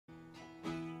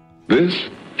This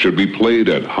should be played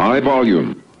at high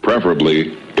volume,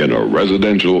 preferably in a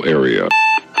residential area.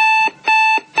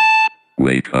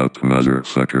 Wake up,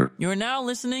 motherfucker. You're now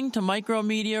listening to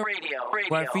MikeroMedia Radio,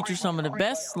 where I feature some of the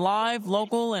best live,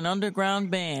 local, and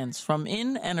underground bands from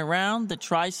in and around the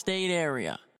tri-state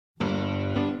area.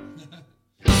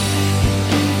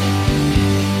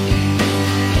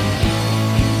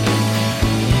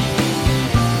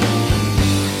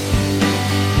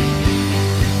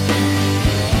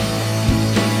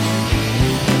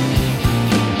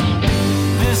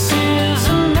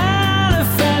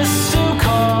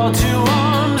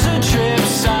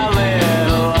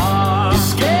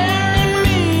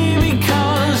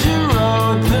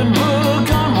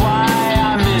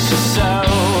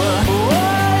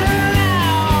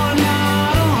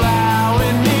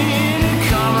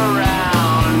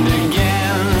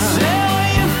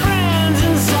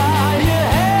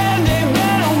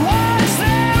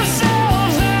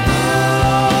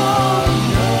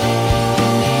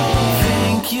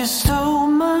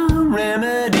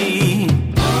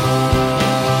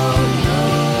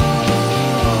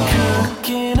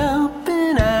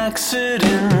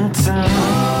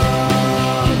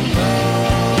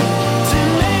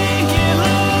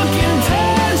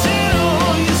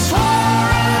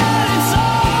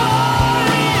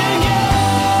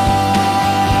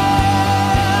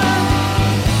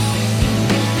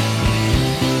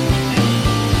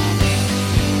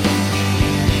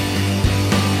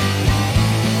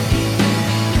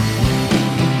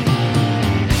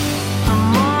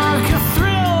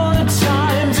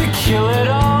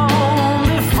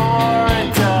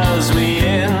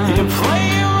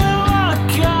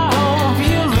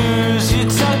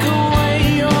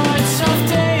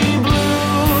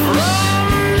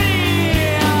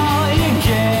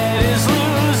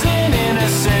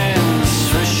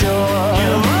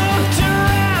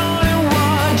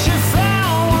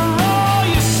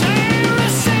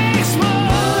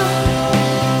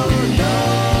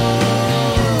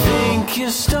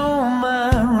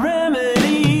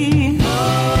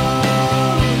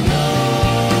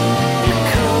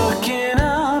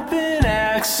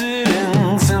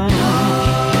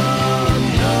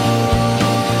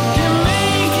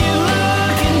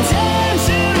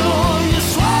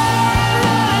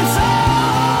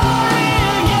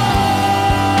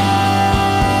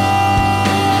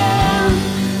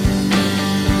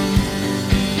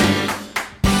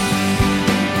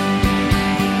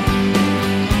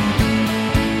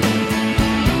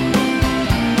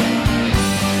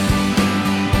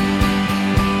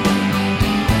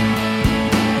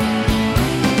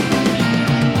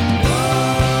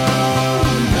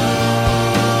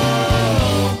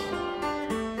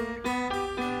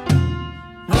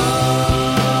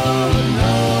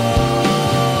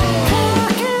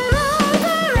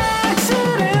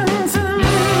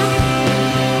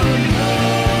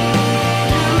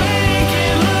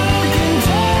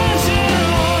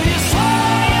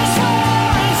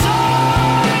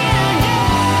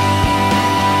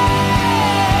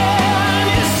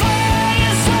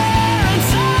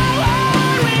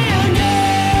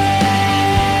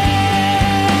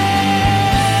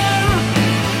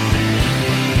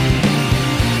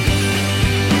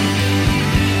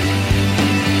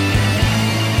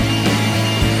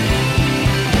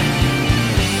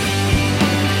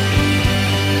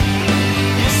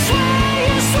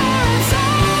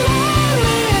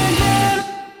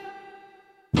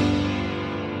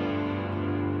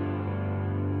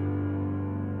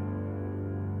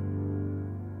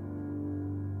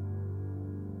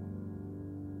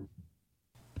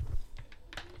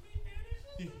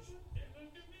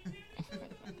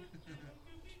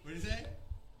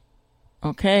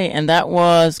 Okay, and that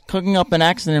was Cooking Up an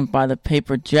Accident by the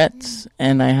Paper Jets,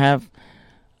 and I have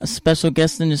a special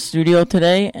guest in the studio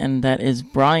today, and that is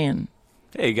Brian.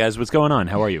 Hey guys, what's going on?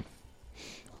 How are you?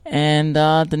 And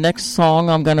the next song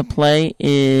I'm going to play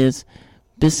is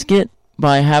Biscuit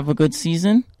by Have a Good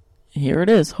Season. Here it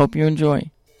is. Hope you enjoy.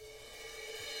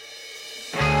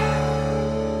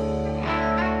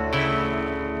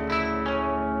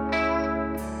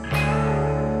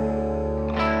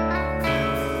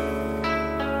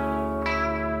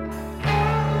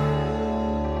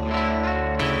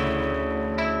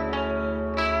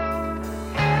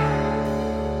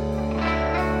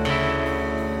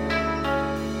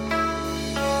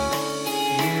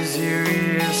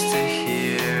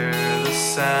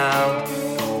 Sound,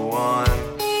 the one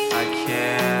I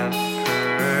can't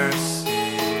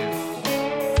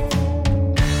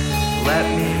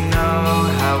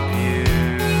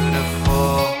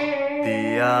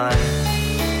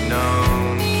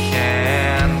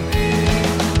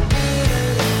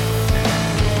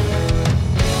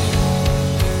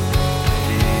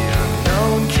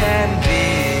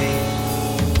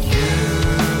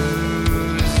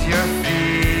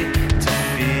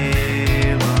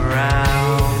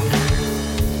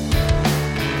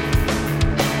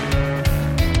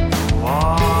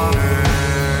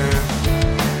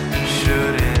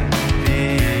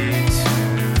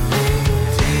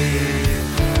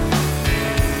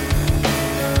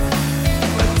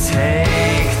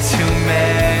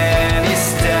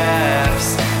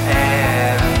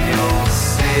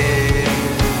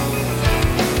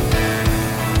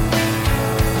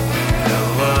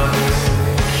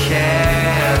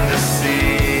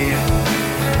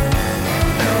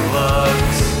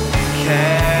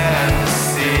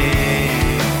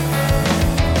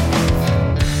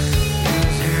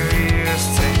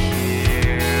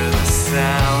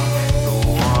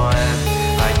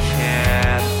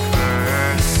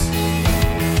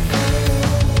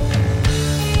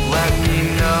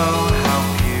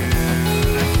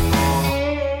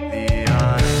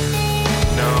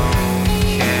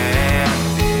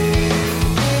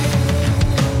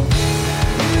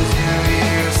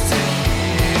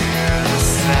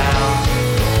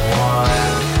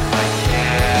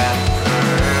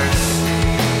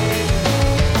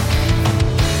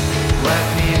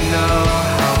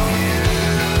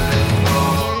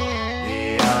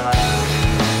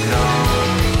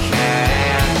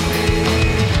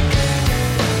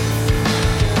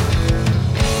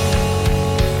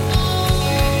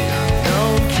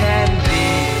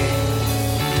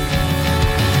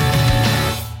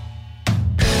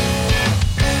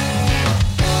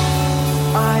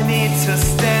to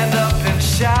stand up and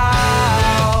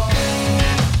shout,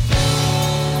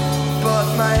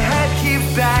 but my head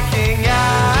keeps backing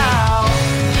out.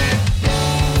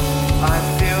 I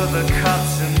feel the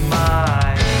cuts in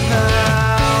my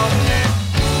mouth.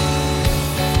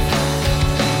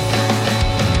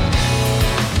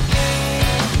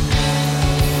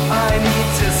 I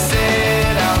need to say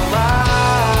it out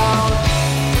loud,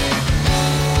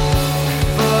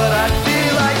 but I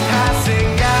feel like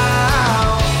passing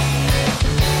out.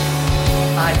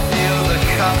 I feel the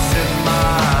cuts in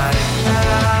my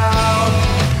mouth.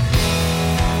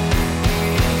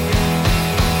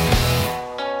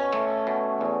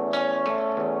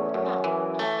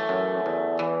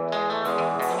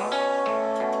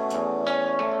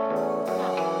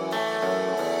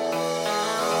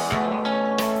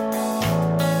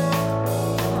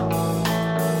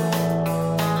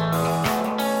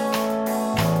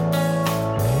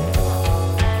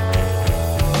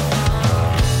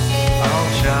 I'll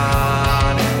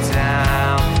jot it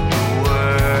down, the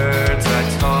words I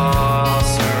toss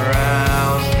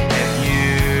around, and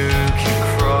you can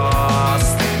cross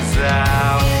things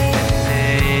out and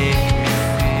make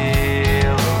me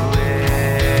feel a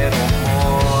little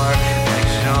more like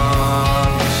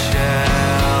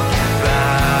Jean-Michel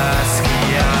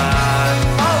Basquiat.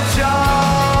 I'll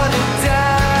jot it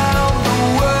down, the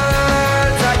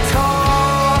words I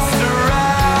toss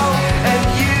around, and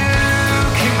you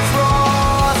can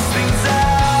cross things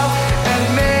out and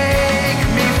make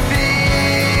me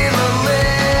feel a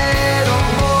little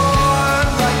more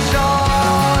like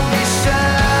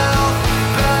Jean-Michel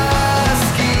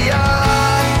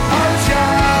Basquiat. I'll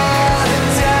jot it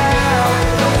down,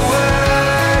 the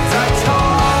words I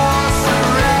toss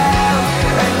around,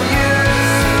 and you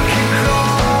can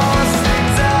cross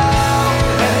things out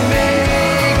and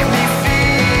make me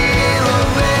feel a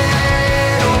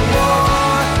little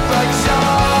more like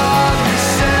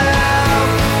Jean-Michel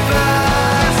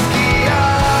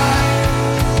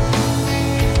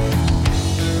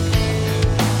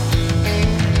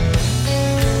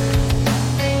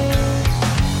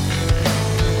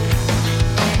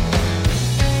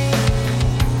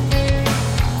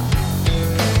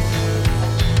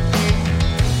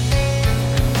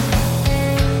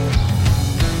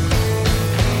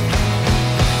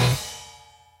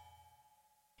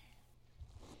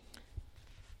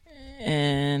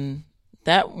And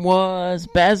that was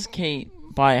Bazkate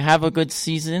by Have a Good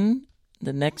Season.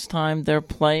 The next time they're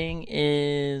playing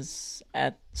is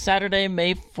at Saturday,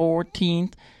 May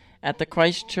 14th at the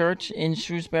Christ Church in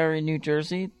Shrewsbury, New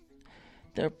Jersey.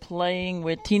 They're playing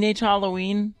with Teenage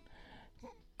Halloween,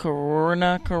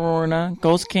 Corona,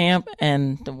 Ghost Camp,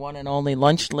 and the one and only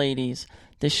Lunch Ladies.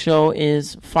 The show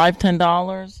is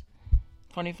 $10,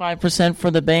 25% for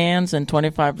the bands and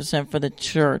 25% for the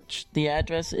church. The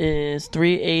address is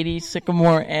 380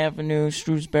 Sycamore Avenue,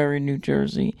 Shrewsbury, New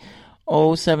Jersey,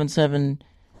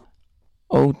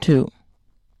 07702.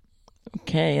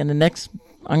 Okay, and the next,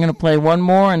 I'm going to play one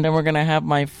more, and then we're going to have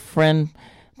my friend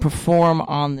perform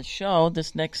on the show.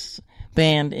 This next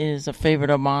band is a favorite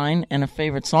of mine and a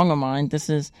favorite song of mine. This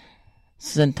is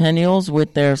Centennials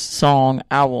with their song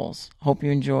Owls. Hope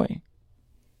you enjoy.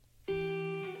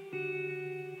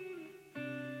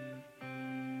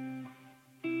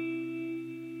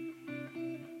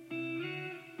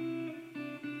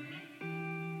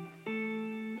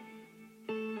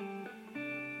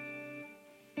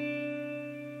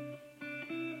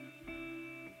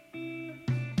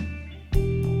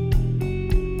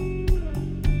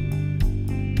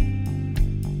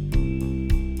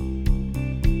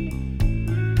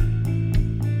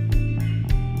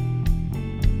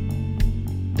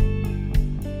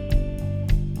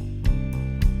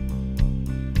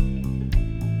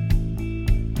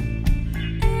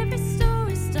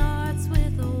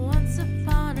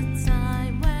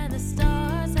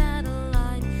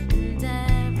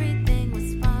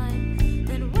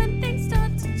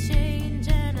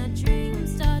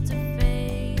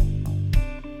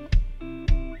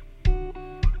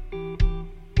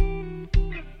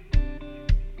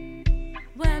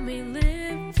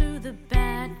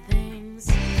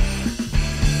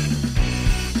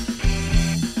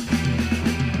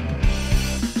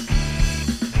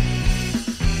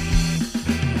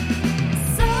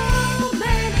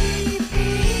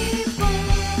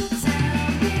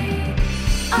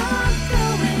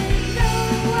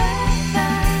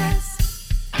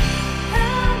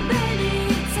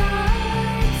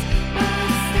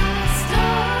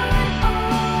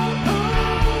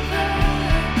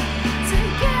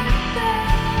 Get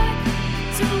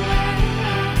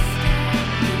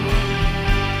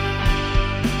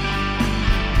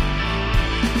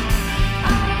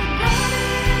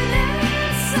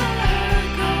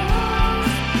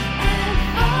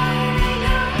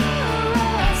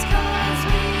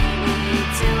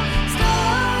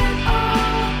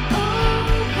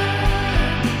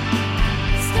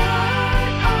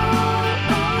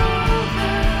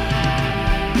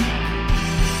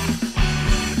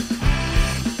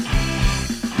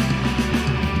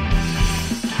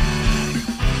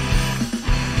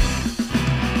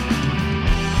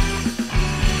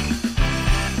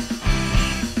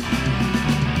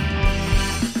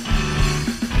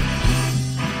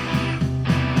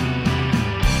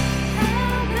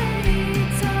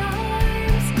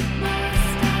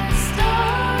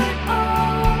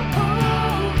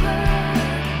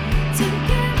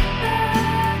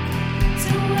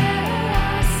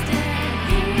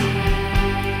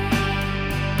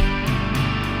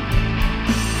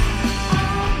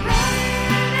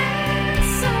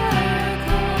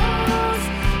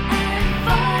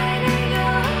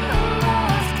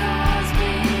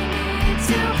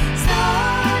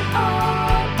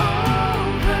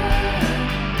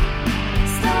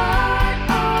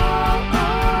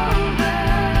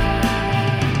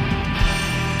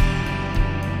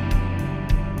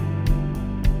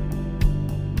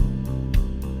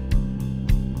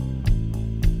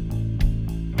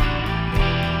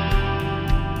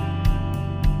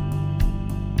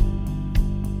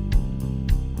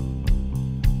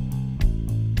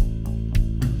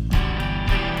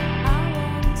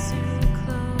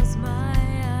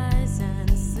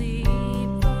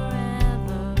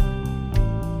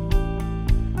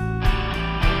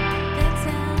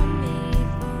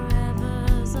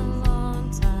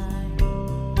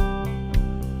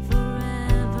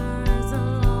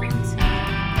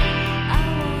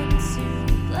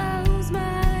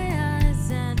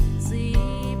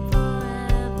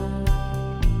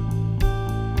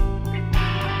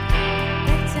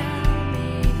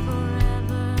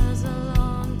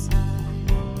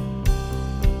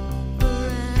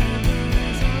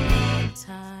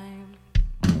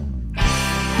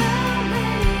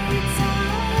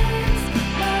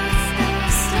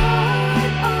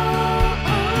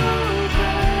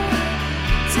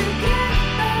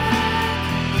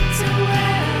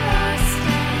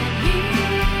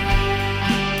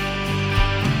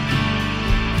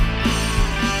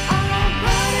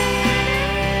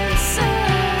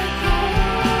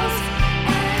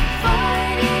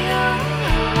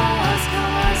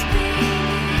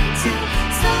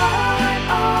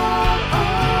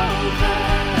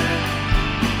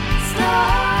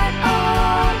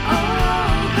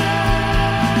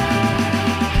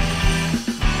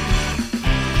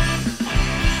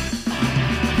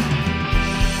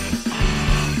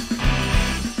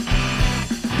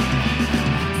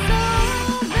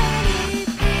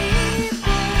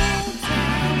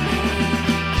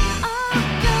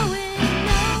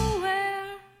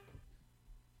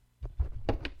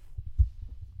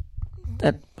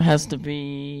that has to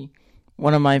be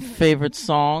one of my favorite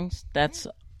songs. That's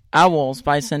Owls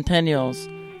by Centennials.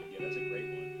 Yeah, that's a great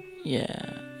one.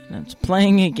 Yeah, and it's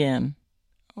playing again.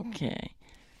 Okay.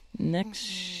 Next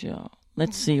show.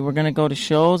 Let's see. We're going to go to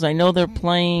shows. I know they're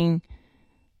playing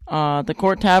the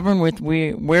Court Tavern with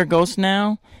Where Ghosts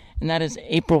Now, and that is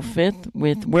April 5th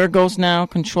with Where Ghosts Now,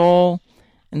 Control,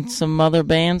 and some other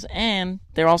bands. And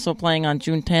they're also playing on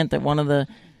June 10th at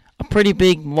a pretty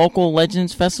big local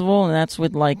Legends Festival, and that's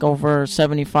with like over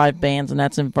 75 bands, and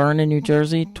that's in Vernon, New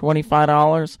Jersey,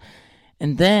 $25.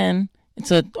 And then it's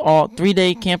a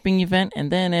 3-day camping event,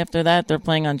 and then after that, they're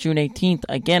playing on June 18th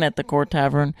again at the Court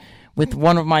Tavern with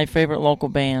one of my favorite local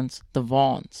bands, the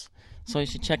Vaughns. So you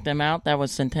should check them out. That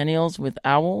was Centennials with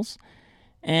Owls.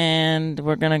 And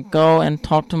we're going to go and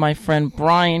talk to my friend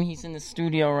Brian. He's in the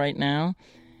studio right now,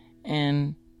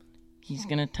 and he's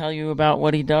going to tell you about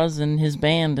what he does in his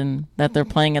band and that they're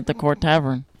playing at the Court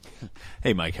Tavern.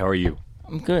 Hey, Mike, how are you?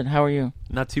 I'm good. How are you?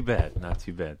 Not too bad. Not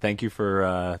too bad. Thank you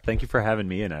for having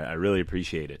me in. I really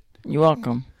appreciate it. You're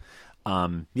welcome.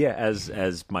 Yeah,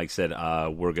 as Mike said,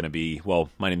 we're going to be,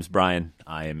 my name's Brian.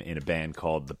 I am in a band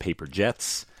called the Paper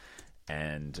Jets,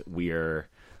 and we are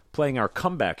playing our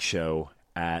comeback show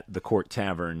at the Court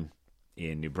Tavern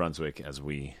in New Brunswick as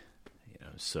we've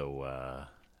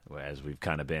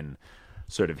kind of been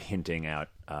sort of hinting out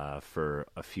for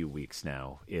a few weeks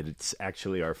now. It's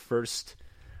actually our first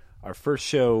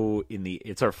show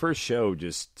it's our first show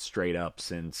just straight up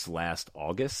since last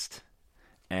August,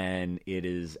 and it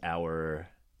is our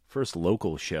first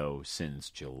local show since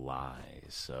July.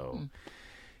 So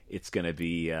it's gonna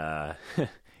be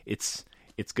it's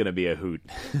gonna be a hoot.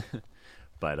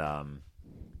 But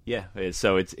yeah,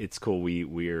 so it's cool.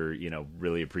 We're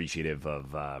really appreciative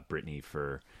of Brittany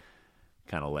for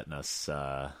kind of letting us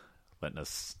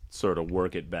sort of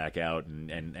work it back out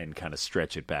and kind of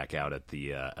stretch it back out at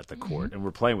the court. And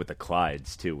we're playing with the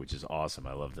Clydes too, which is awesome.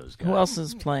 I love those guys. Who else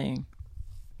is playing?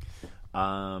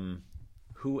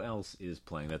 Who else is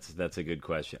playing? That's a good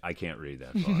question. I can't read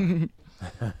that far.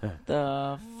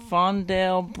 The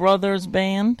Fondale Brothers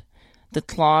Band, the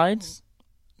Clydes,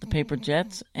 the Paper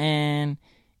Jets, and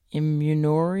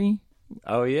Immunuri.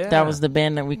 Oh yeah, that was the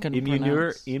band that we couldn't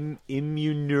pronounce.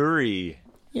 Immunuri.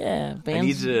 Yeah,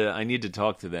 bands. I need to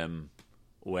talk to them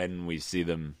when we see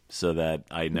them so that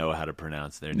I know how to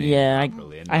pronounce their name. Yeah,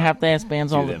 properly I have to ask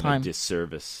bands all the time. A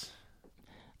disservice.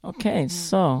 Okay,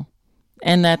 so,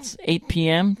 and that's 8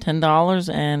 p.m.,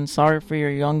 $10, and sorry for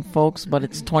your young folks, but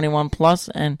it's 21 plus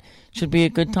and should be a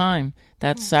good time.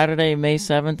 That's Saturday, May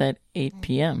 7th at 8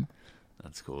 p.m.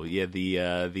 That's cool. Yeah, the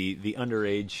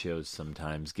underage shows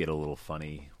sometimes get a little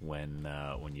funny when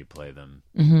you play them.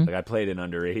 Mm-hmm. Like I played an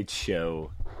underage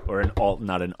show, or an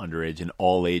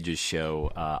all ages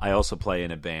show. I also play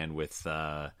in a band with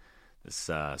this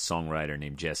songwriter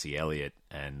named Jesse Elliott,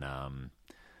 and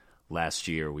last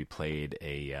year we played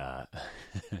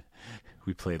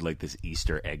we played like this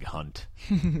Easter egg hunt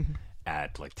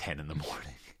at like 10 in the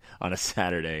morning. On a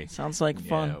Saturday. Sounds like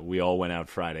fun. Yeah, we all went out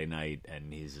Friday night,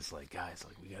 and he's just like, guys,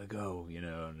 like, we gotta go,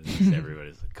 and just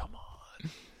everybody's like, come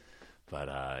on.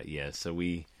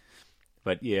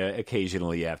 But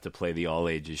occasionally you have to play the all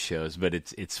ages shows, but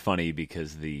it's funny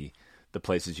because the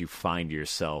places you find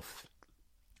yourself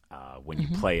when you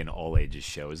play an all ages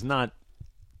show is not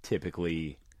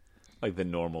typically like the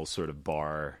normal sort of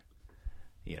bar,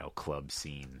 club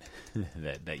scene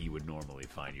that you would normally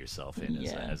find yourself in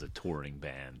as a touring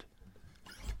band.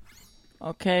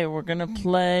 Okay, we're going to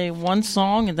play one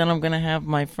song, and then I'm going to have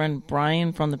my friend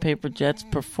Brian from the Paper Jets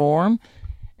perform.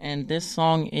 And this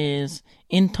song is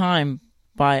In Time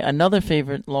by another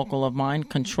favorite local of mine,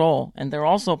 Control. And they're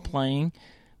also playing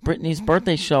Brittany's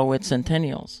birthday show with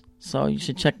Centennials. So you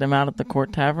should check them out at the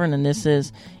Court Tavern. And this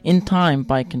is In Time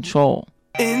by Control.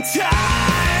 In time,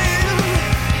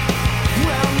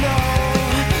 we'll know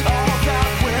all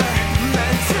that we're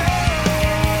meant to.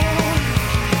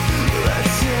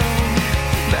 Let's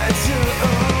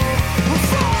we're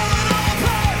falling all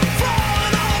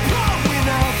apart, we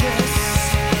know this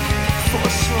for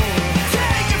sure.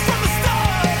 Take it from the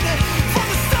start,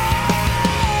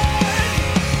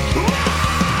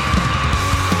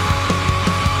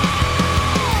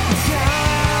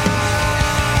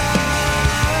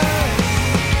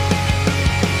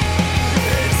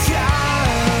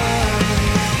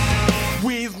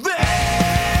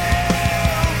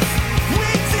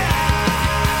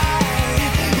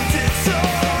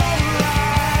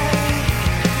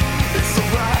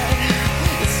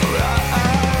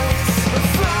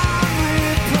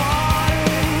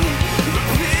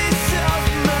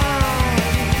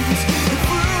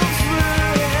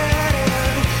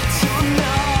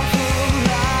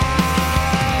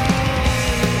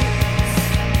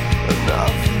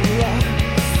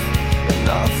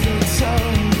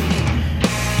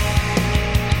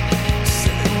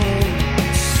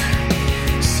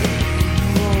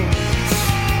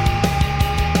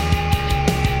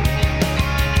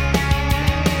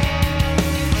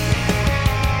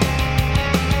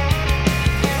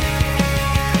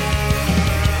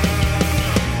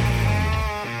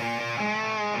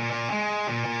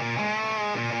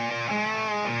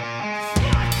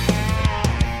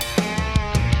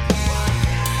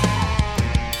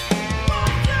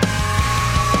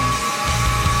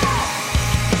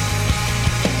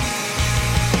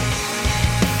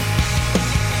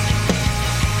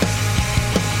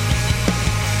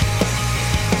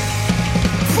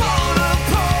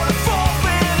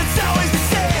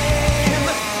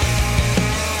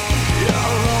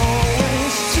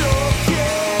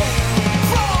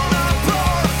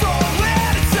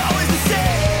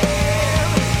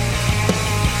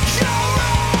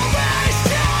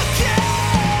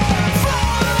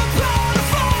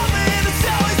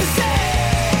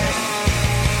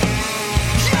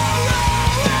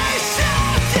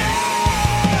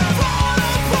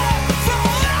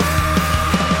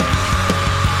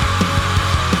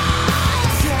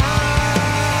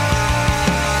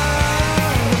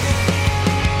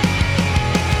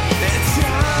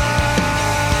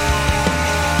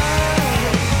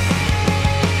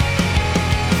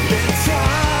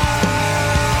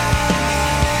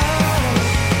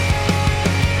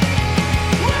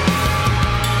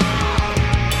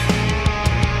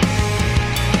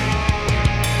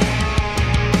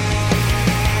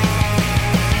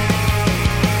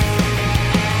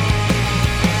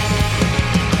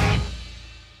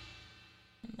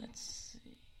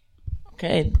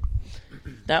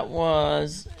 Okay. That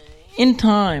was In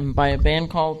Time by a band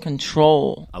called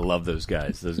Control. I love those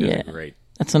guys. Those guys are great.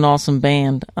 That's an awesome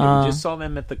band. We just saw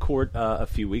them at the Court a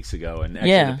few weeks ago, and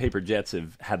actually the Paper Jets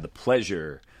have had the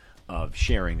pleasure of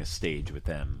sharing a stage with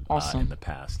them in the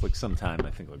past. Like sometime,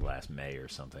 I think like last May or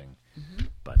something. Mm-hmm.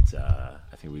 But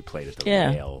I think we played at the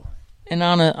Rail. And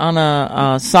on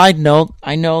a side note,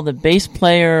 I know the bass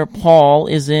player Paul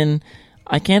is in.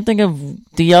 I can't think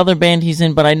of the other band he's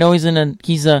in, but I know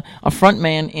he's a front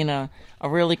man in a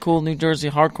really cool New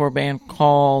Jersey hardcore band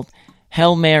called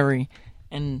Hail Mary,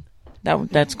 and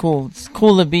that's cool. It's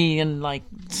cool to be in like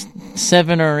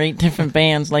 7 or 8 different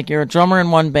bands. Like you're a drummer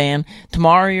in one band,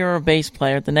 tomorrow you're a bass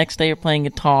player, the next day you're playing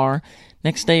guitar,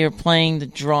 next day you're playing the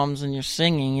drums and you're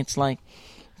singing. It's like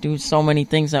do so many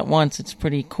things at once. It's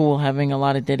pretty cool having a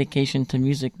lot of dedication to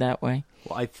music that way.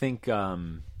 Well, I think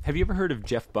have you ever heard of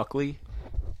Jeff Buckley?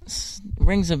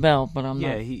 Rings a bell, but I'm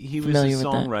not he was familiar a with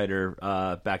that.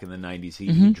 songwriter back in the 90s.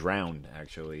 He drowned,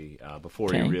 actually,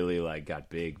 before he really got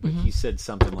big. But he said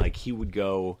something like he would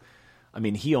go... I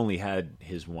mean, he only had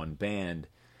his one band,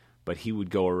 but he would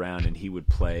go around and he would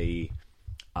play...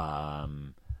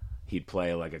 he'd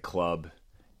play like a club,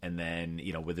 and then,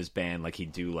 with his band, like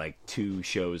he'd do like 2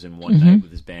 shows in one night with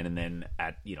his band, and then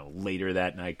at, later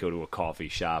that night go to a coffee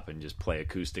shop and just play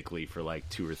acoustically for like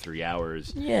 2 or 3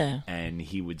 hours. Yeah. And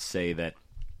he would say that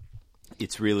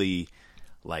it's really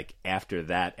like after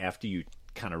that, after you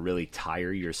kind of really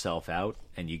tire yourself out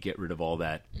and you get rid of all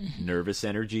that nervous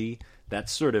energy,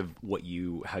 that's sort of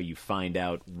how you find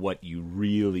out what you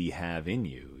really have in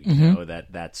you. You know,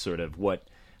 that's sort of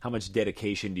how much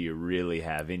dedication do you really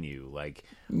have in you? Like,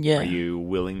 are you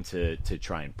willing to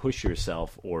try and push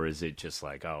yourself, or is it just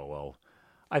like, oh, well,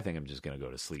 I think I'm just going to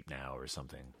go to sleep now or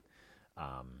something?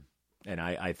 And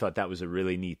I thought that was a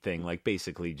really neat thing, like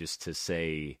basically just to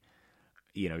say,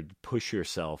 push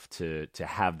yourself to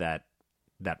have that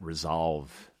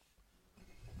resolve.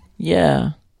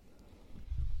 Yeah.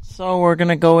 So we're going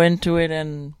to go into it,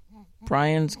 and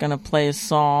Brian's going to play a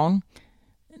song.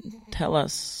 Tell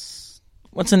us.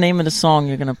 What's the name of the song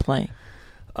you're going to play?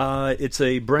 It's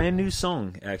a brand new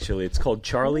song, actually. It's called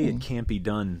Charlie, It Can't Be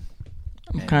Done.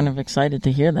 I'm kind of excited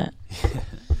to hear that.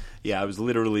 Yeah, I was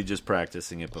literally just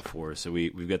practicing it before. So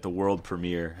we've got the world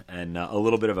premiere and a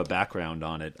little bit of a background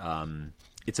on it.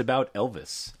 It's about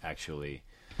Elvis, actually.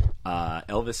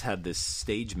 Elvis had this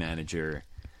stage manager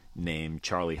named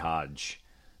Charlie Hodge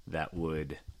that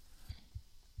would,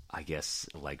 I guess,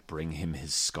 like bring him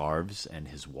his scarves and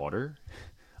his water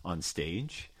on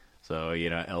stage. So,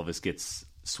 Elvis gets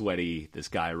sweaty. This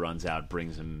guy runs out,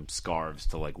 brings him scarves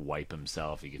to like wipe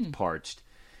himself. He gets parched,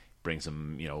 brings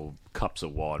him, cups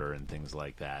of water and things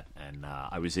like that. And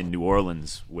I was in New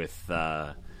Orleans with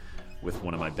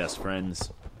one of my best friends,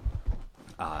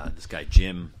 this guy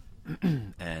Jim,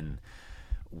 and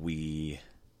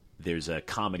there's a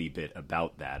comedy bit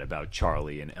about that, about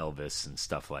Charlie and Elvis and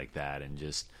stuff like that, and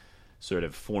just sort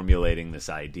of formulating this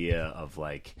idea of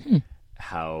like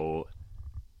how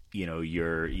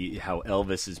how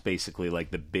Elvis is basically like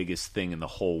the biggest thing in the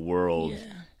whole world,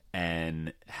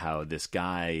 and how this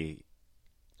guy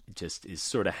just is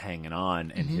sort of hanging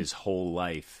on, and his whole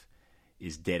life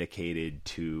is dedicated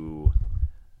to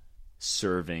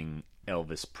serving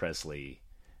Elvis Presley,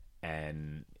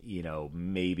 and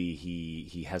maybe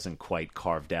he hasn't quite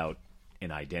carved out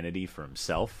an identity for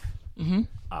himself. And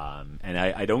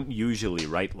I don't usually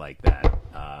write like that.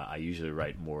 I usually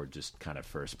write more just kind of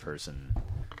first person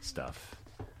stuff.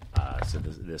 So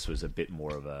this was a bit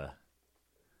more of a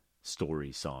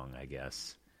story song, I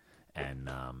guess. And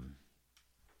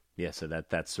so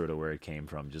that's sort of where it came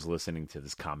from. Just listening to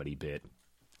this comedy bit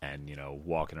and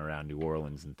walking around New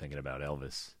Orleans and thinking about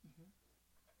Elvis.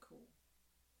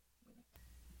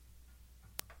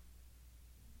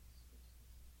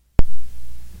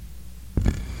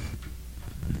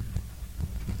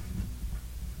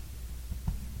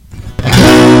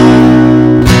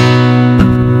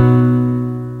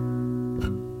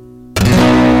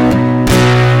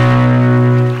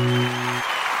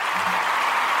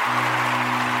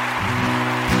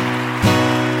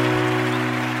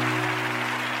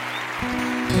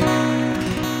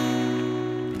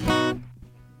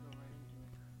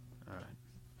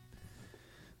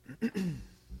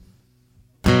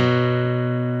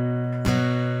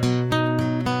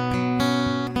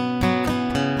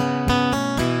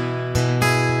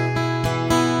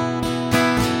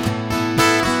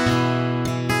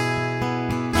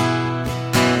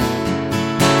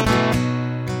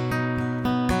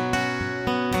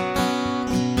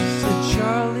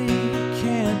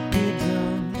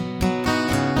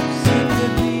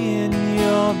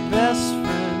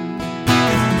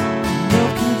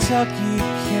 Kentucky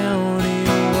County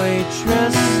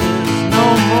waitresses, no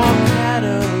more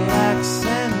Cadillacs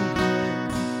and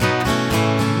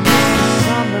Mr.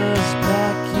 Summers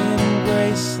back in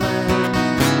Graceland.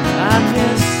 I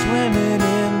miss swimming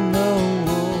in the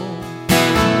wool.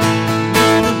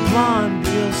 Mr. Blonde,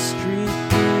 Beale Street,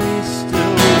 Billy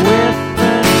still with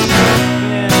the chick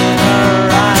in her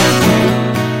eyes.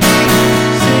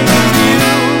 Singing,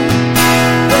 you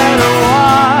better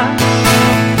watch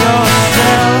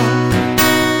yourself.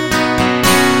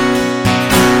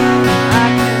 I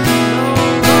can no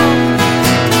longer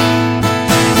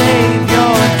save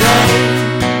your day.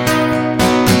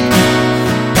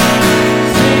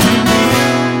 Singing,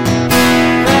 you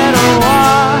better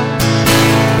watch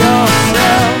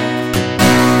yourself.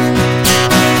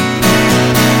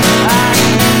 I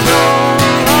can no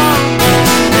longer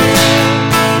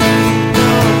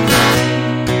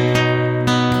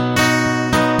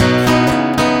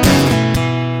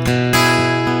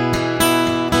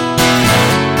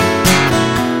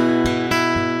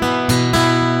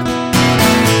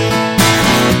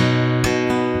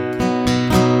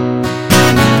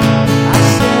I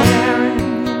said, Aaron,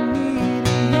 you need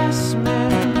a yes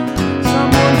man,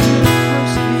 someone to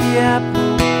push the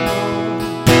apple cone,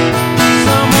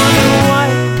 someone to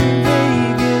wipe the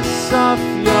Vegas off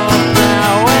your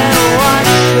brow and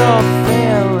watch your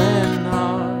failing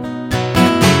heart.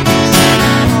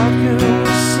 Parker will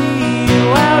see you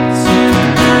out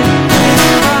tonight.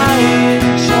 Crying,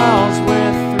 Charles,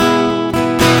 we're through.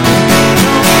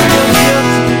 Don't feel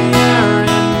guilty,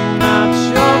 Aaron, not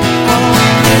your fault.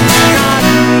 It's not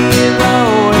me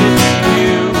though, it's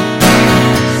you.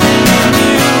 Singing,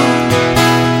 you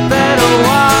better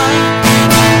watch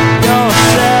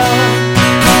yourself.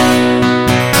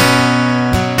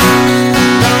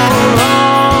 No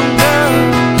longer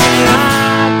can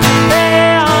I pay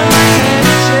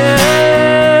attention.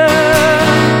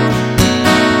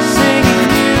 Singing, you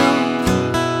better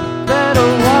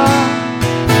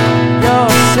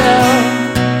watch yourself.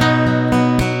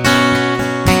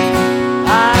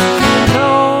 I can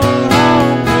no longer save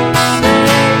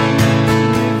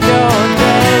your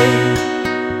day.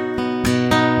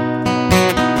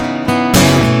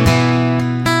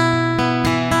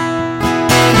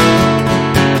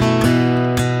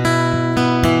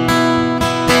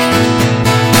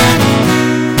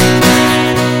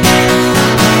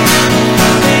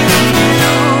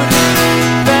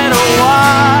 Better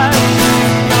watch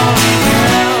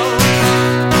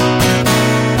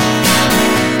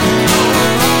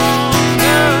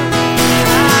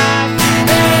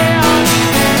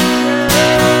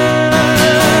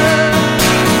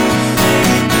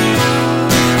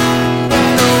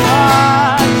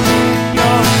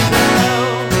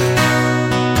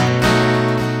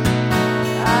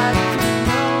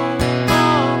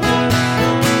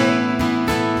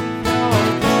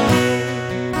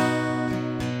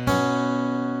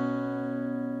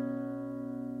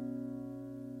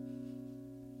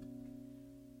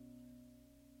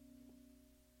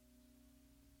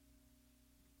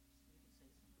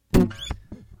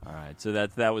All right, so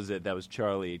that was it. That was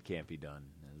Charlie. It Can't Be Done.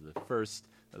 That was the first.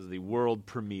 That was the world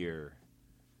premiere.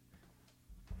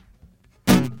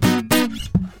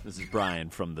 This is Brian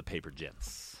from the Paper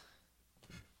Jets.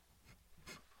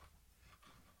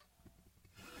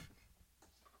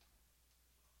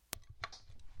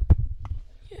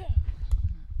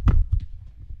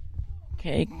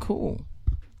 Okay, cool.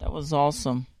 That was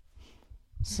awesome.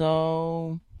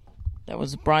 So, that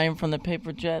was Brian from the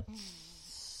Paper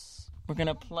Jets. We're going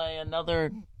to play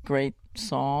another great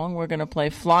song. We're going to play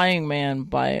Flying Man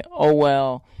by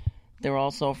OL. They're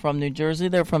also from New Jersey.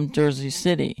 They're from Jersey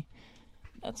City.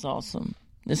 That's awesome.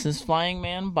 This is Flying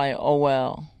Man by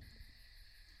OL.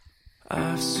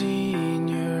 I've seen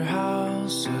your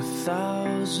house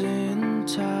 1,000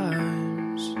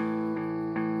 times,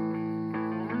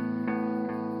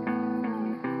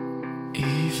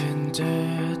 even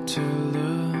dared to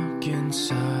look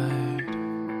inside.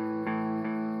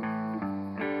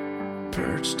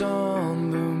 Perched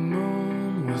on the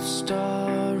moon with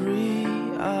starry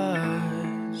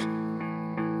eyes,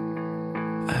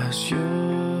 as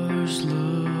yours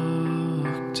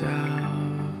looked out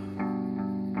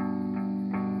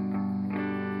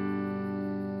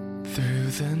through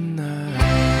the night.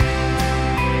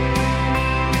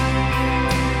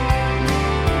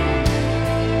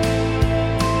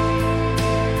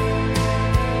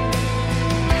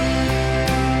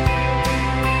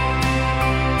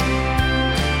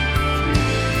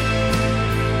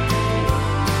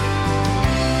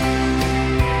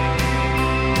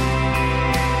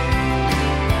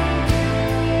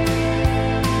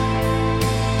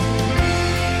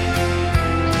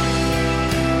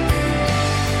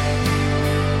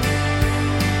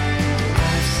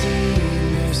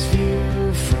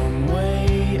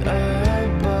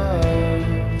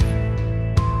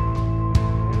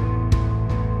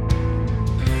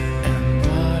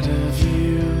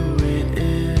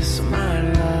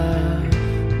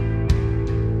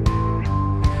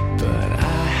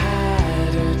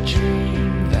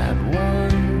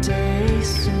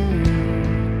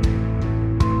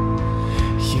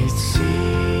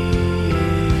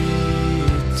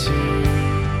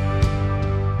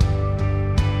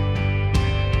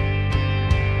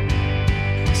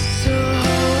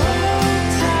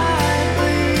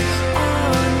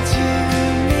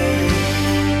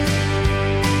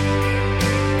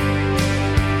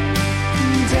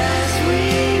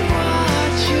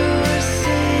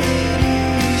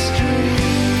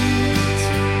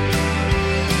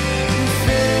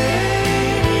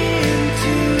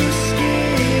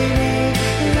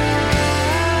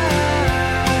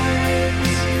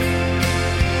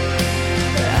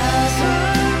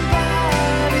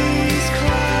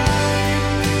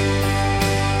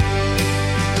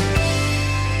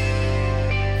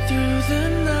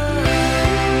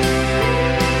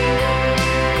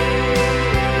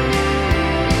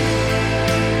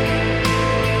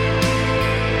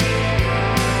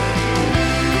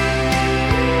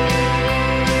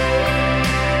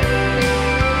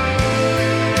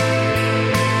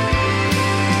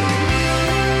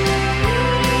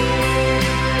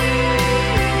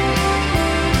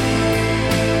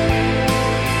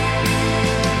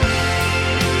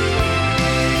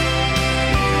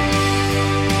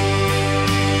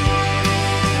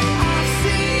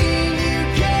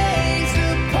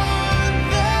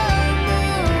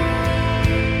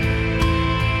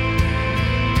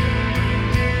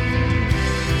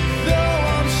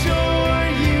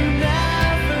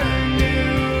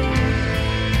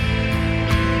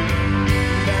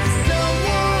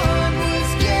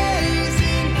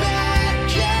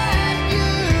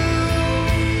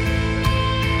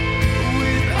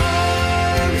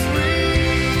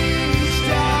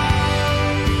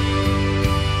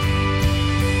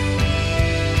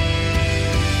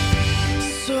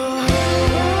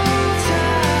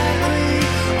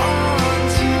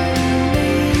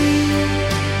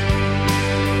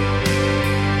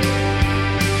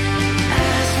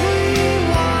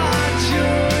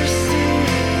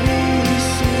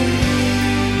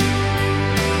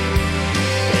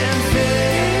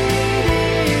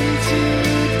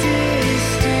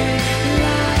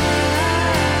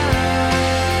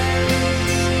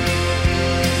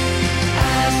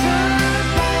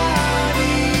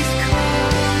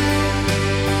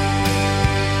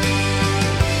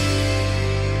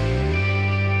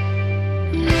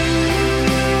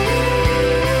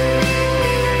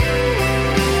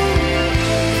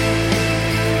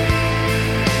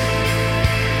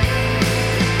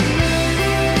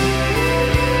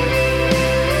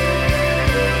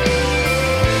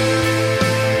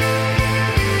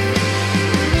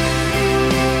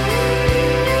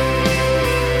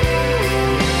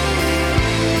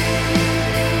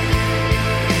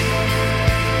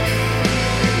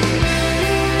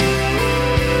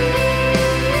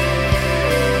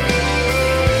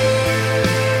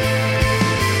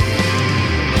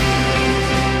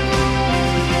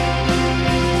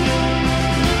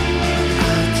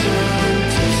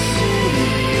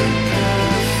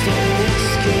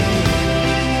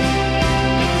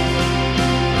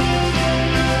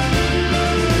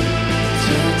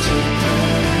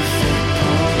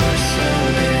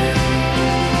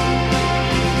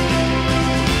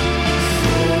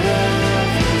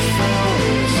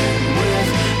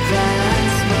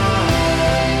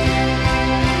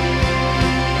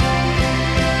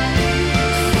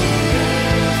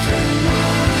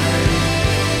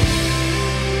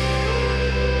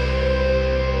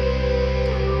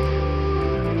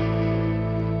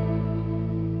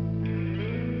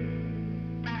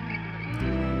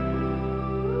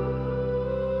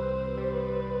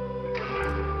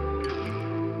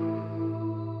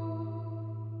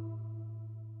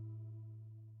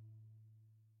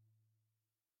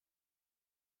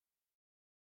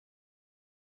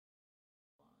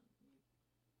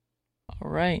 All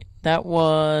right. That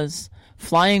was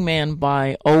Flying Man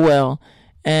by OL.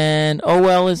 And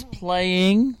OL is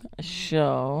playing a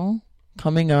show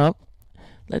coming up.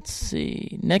 Let's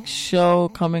see. Next show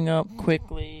coming up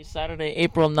quickly, Saturday,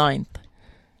 April 9th.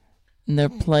 And they're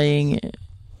playing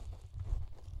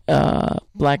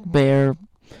Black Bear.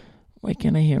 Why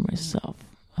can't I hear myself?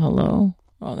 Hello?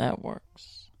 Oh, that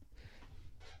works.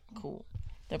 Cool.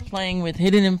 They're playing with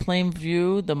Hidden in Plain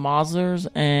View, the Mausers,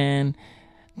 and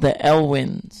the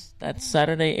Elwins. That's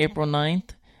Saturday, April 9th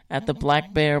at the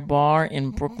Black Bear Bar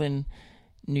in Brooklyn,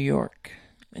 New York.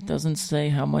 It doesn't say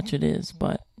how much it is,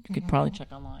 but you could probably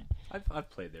check online. I've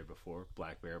played there before,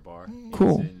 Black Bear Bar.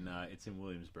 Cool. It's in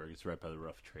Williamsburg. It's right by the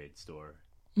Rough Trade store.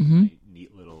 Mm-hmm.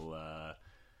 Neat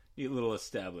little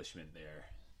establishment there.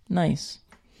 Nice.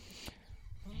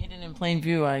 Hidden in Plain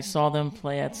View, I saw them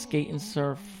play at Skate and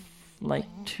Surf like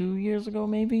 2 years ago,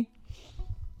 maybe.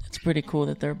 It's pretty cool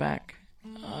that they're back.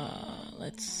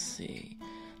 let's see.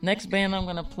 Next band I'm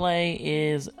going to play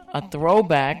is a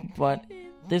throwback, but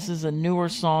this is a newer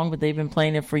song, but they've been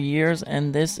playing it for years,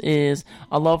 and this is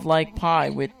A Love Like Pie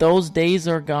with Those Days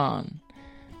Are Gone.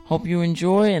 Hope you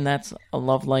enjoy, and that's A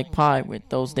Love Like Pie with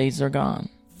Those Days Are Gone.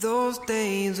 Those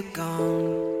days are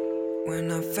gone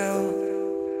when I felt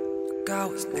like I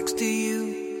was next to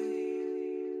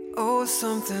you. Oh,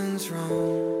 something's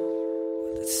wrong.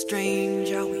 It's strange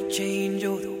how we change,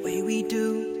 oh, the way we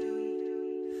do.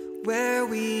 Where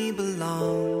we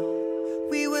belong,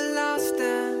 we were lost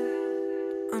and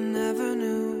I never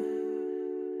knew.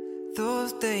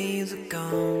 Those days are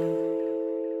gone.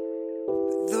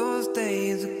 Those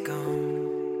days are gone.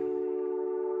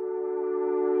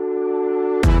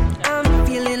 I'm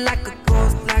feeling like a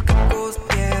ghost,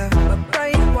 yeah. A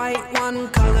bright white one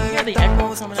color Yeah, the at the echo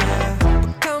most, coming yeah.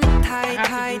 out. Come tight,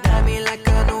 tie me like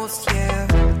a nose, yeah.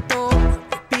 Don't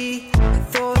be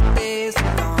those days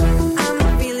are gone.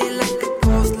 I'm feeling like a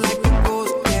ghost,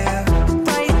 yeah.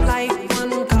 Bright light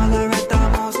one color at the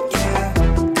most, yeah.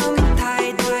 Come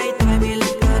tight, tie me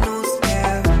like a nose,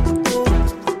 yeah.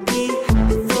 Don't be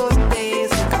those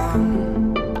days are gone.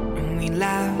 When we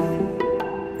laugh,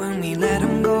 when we let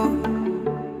them go.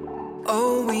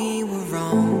 Oh, we were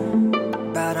wrong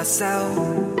about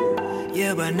ourselves,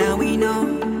 yeah, but now we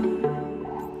know.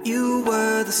 You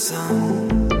were the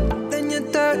sun, then you're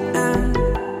dirt, and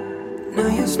now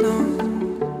you're snow.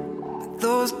 But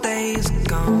those days are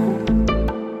gone.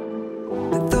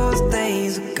 But those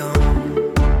days are gone.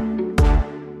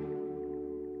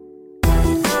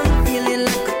 I'm feeling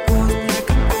like a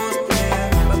ghost,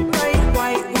 yeah. A bright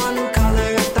white one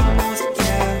color at the most,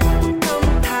 yeah. Come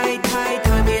tie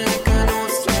me like a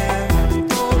nose, yeah.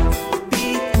 Don't be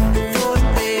those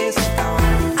days are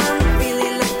gone. I'm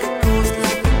feeling like a ghost,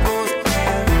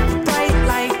 yeah. A bright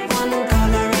light one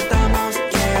color at the most,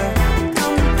 yeah.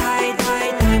 Come tie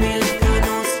me like a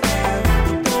nose, yeah.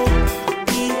 Don't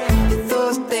be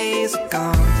those days are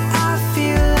gone. I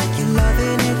feel like you're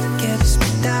loving it, gets me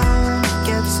down,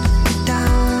 gets me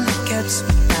down, gets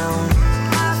me down.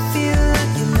 I feel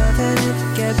like you're loving it,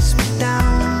 gets me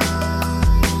down.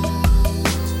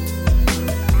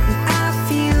 I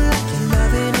feel like you're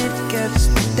loving it, gets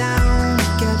me down,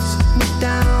 gets me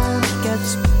down,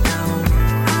 gets me down.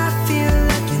 I feel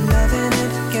like you're loving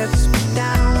it, gets me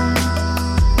down.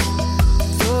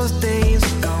 Those days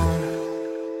are gone.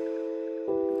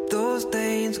 Those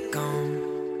days are gone.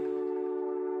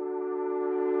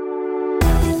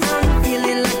 I'm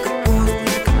feeling like a ghost,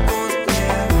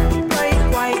 yeah. Bright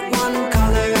white one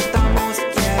color at the most,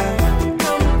 yeah.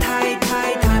 Come tie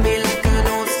me like a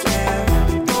nose, yeah.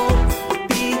 Don't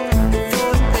be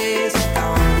those days are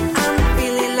gone. I'm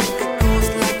feeling like a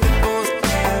ghost,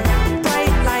 yeah.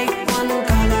 Bright light one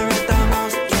color at the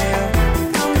most, yeah.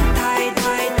 Come tie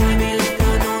me like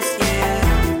a nose, yeah.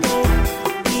 Don't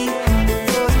be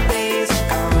those days are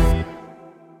gone.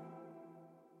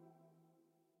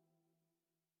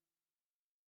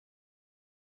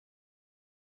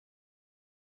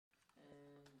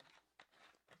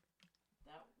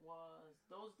 That was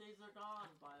Those Days Are Gone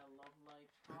by A Love Like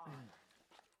Pie.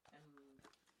 And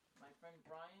my friend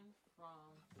Brian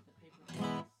from the Paper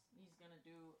Plats, he's going to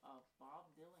do a Bob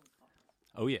Dylan cover.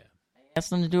 Oh, yeah. I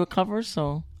asked him to do a cover,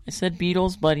 so I said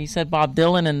Beatles, but he said Bob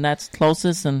Dylan, and that's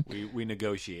closest. And We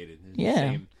negotiated.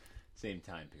 Yeah. Same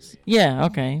time period. yeah,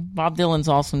 okay. Bob Dylan's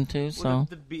awesome, too, so. Well,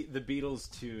 the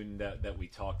Beatles tune that we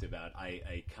talked about,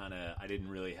 I didn't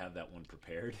really have that one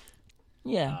prepared.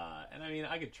 Yeah. And I mean,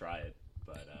 I could try it,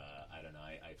 but I don't know.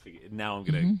 I figured now I'm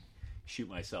gonna shoot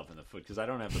myself in the foot because I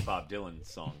don't have the Bob Dylan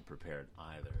song prepared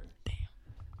either.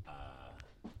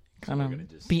 Kind we're of gonna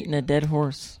just beating see a dead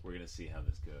horse. We're gonna see how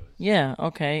this goes. Yeah,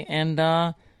 okay. And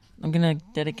I'm going to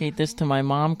dedicate this to my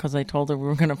mom because I told her we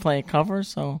were going to play a cover.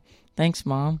 So thanks,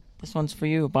 Mom. This one's for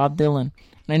you, Bob Dylan.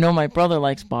 And I know my brother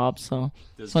likes Bob, so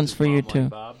this one's for you, too.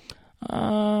 Bob?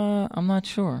 I'm not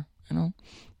sure.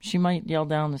 She might yell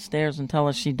down the stairs and tell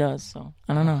us she does, so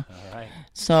I don't know. All right.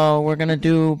 So we're going to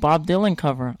do Bob Dylan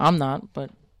cover. I'm not,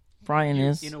 but Brian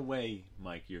is. In a way,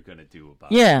 Mike, you're going to do a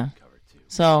Bob Yeah. Dylan cover, too.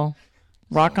 So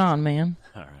rock on, man.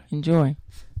 All right. Enjoy.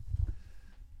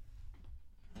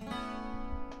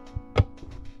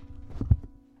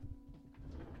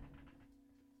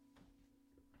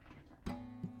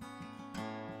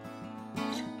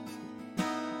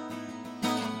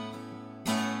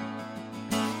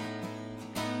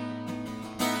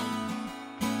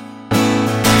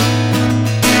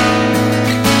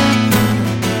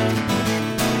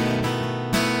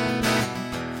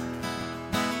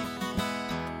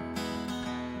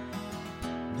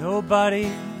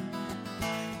 Nobody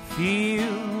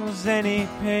feels any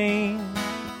pain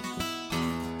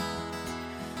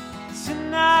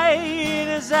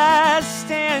as I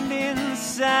stand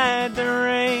inside the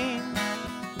rain.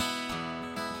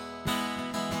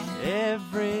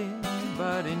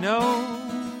 Everybody knows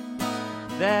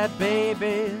that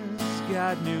baby's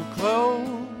got new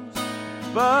clothes,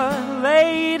 but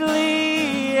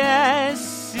lately I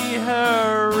see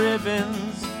her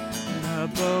ribbons and her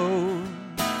bows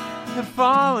have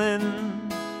fallen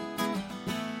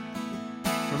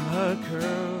from her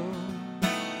curls.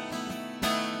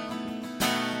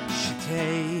 She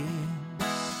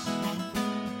tastes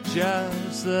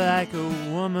just like a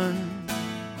woman.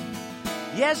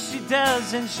 Yes, she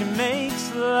does, and she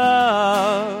makes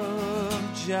love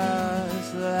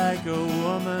just like a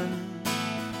woman.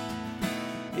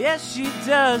 Yes, she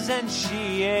does, and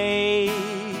she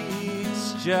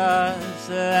aches just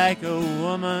like a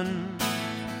woman.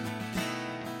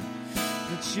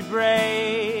 But she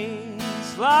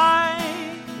breaks like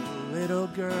a little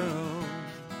girl.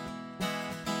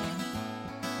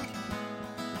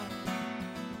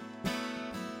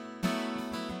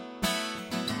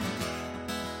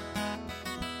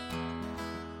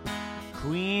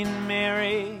 Queen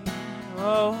Mary,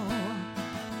 oh,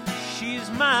 she's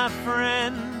my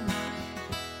friend.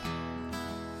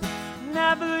 And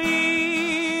I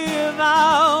believe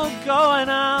I'll go and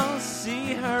I'll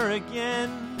see her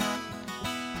again.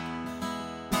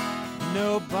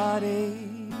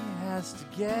 Nobody has to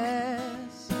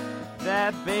guess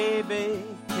that baby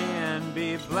can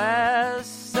be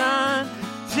blessed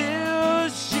until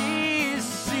she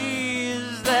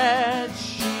sees that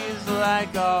she's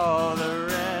like all the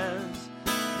rest,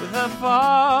 with her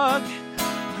fog,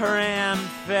 her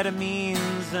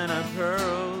amphetamines, and her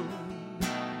pearls.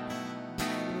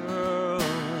 Girl,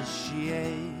 she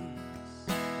aches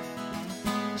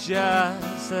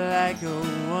just like a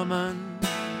woman.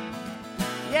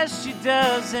 Yes, she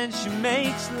does, and she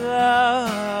makes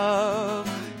love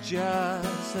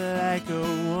just like a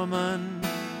woman.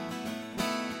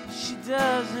 She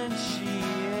does, and she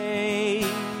aches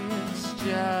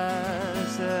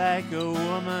just like a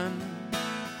woman.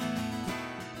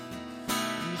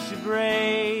 And she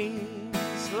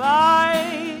breaks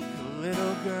like a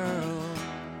little girl.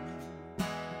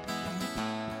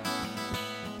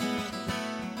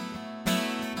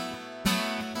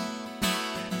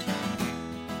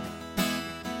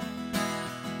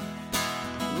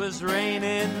 It was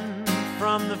raining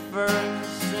from the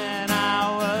first, and I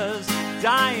was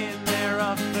dying there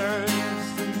of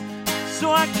thirst, and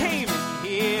so I came in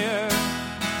here.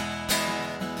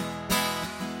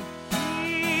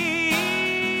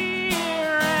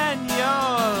 Here, and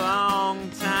your long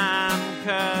time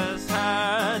curse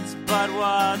hurts, but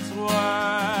what's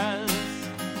worse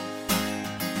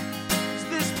is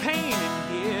this pain in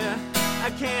here. I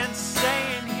can't stay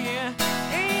in here.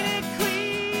 Ain't it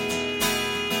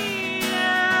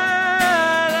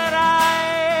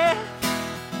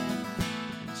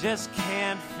just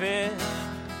can't fit?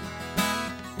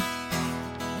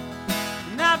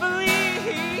 And I believe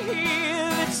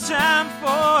it's time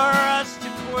for us to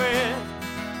quit.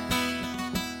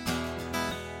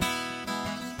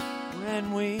 When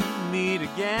we meet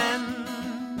again,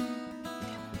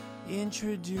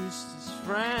 introduced as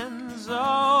friends,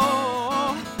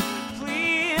 oh,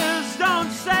 please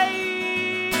don't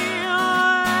say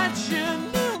that you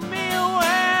knew me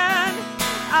when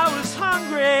I was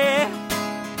hungry.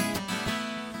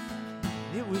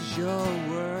 It was your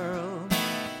world.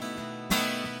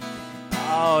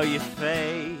 Oh, you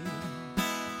fade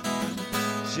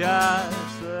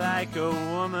just like a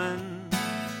woman.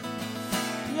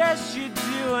 Yes, you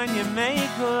do, and you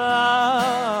make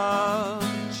love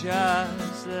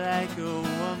just like a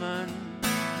woman.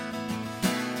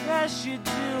 Yes, you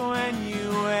do, and you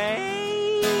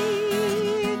wait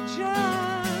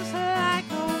just like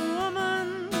a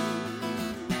woman.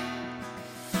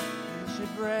 And you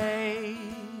break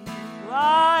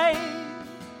like,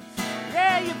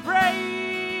 yeah, you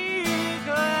break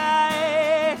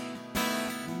like,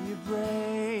 you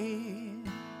break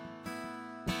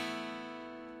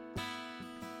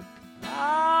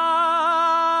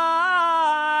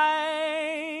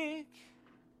like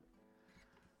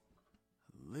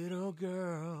little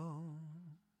girl.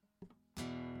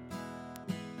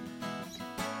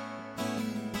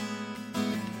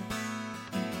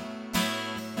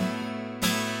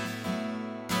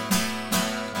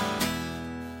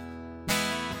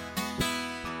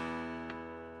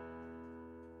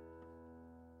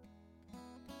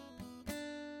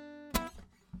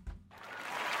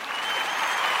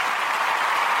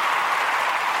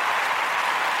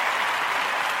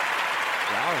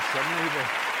 Wow, suddenly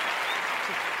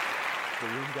the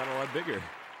room got a lot bigger.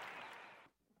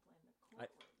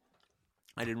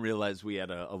 I didn't realize we had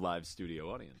a live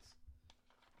studio audience.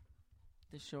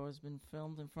 This show has been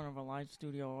filmed in front of a live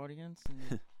studio audience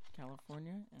in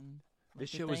California, and This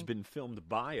show has been filmed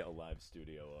by a live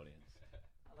studio audience.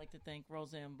 I'd like to thank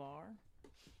Roseanne Barr.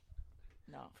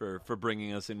 No. For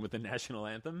bringing us in with the national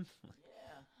anthem? Yeah.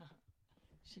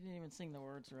 She didn't even sing the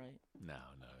words right. No,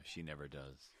 she never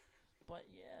does. But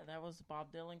yeah, that was a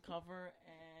Bob Dylan cover,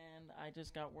 and I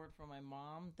just got word from my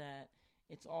mom that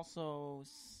it's also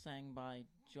sang by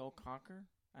Joe Cocker.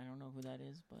 I don't know who that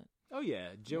is, but... Oh,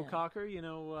 yeah. Joe Cocker, with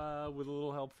a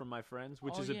little help from my friends,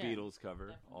 which is a Beatles cover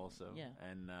definitely. also. Yeah.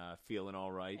 And Feeling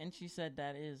All Right. And she said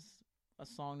that is a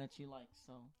song that she likes,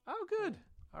 so... Oh, good.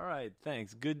 Yeah. All right,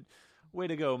 thanks. Good way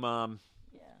to go, Mom.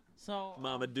 Yeah. So...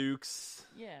 Mama Dukes.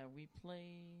 Yeah, we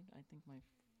played, I think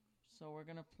So we're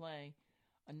going to play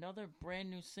another brand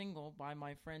new single by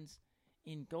my friends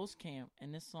in Ghost Camp,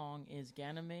 and this song is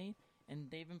Ganymede,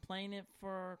 and they've been playing it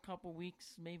for a couple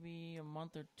weeks, maybe a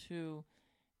month or two,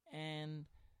 and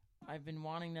I've been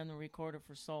wanting them to record it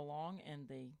for so long, and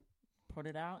they put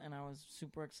it out, and I was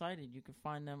super excited. You can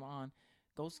find them on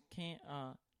Ghost Camp,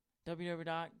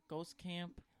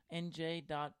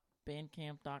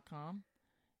 www.ghostcampnj.bandcamp.com,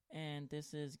 and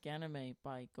this is Ganymede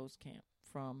by Ghost Camp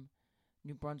from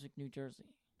New Brunswick, New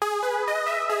Jersey.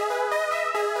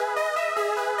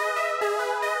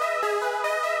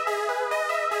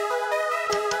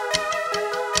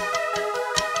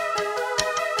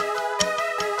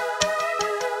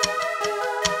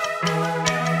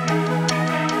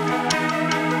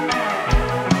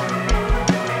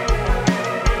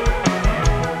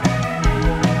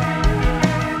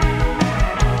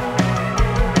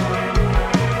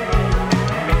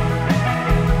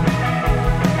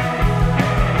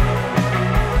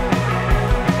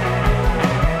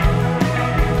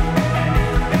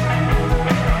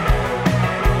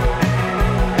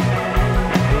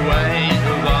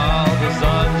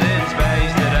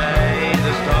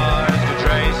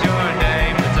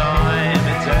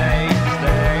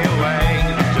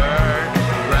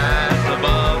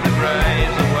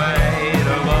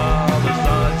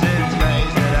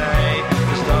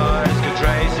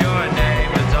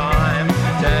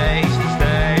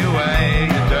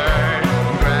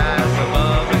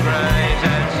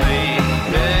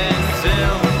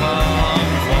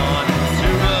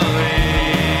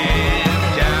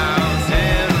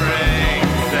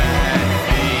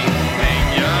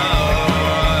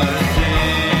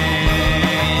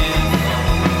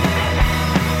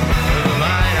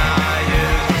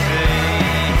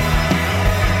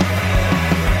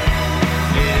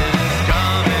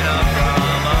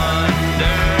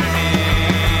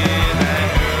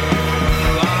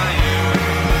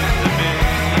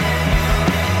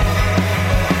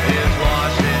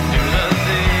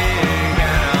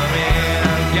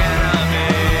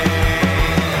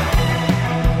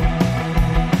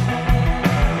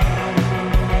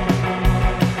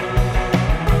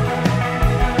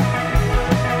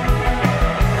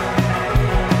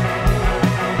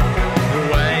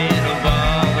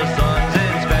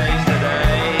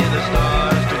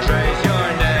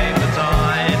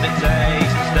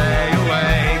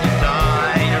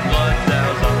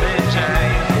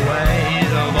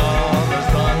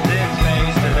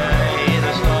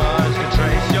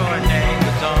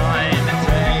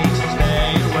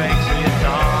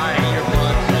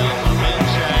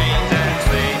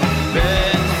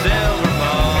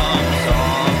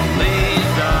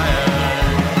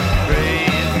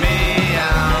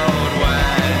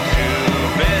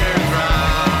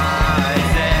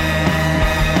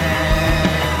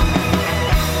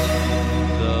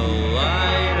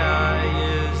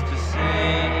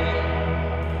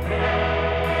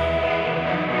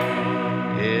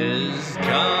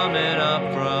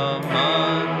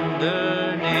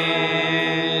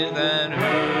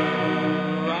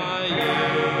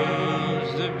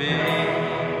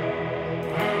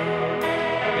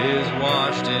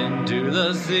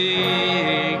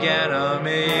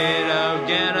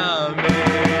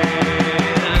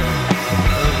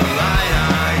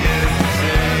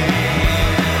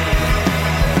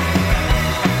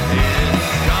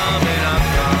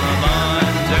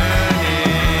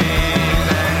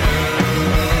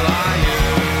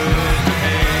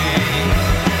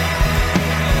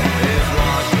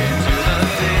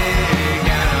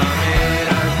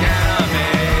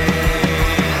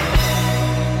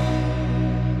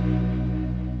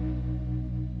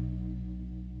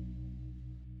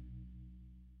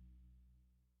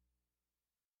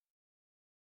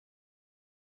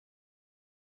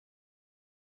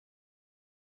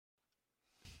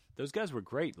 Those guys were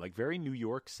great, like very New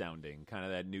York sounding, kind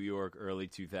of that New York early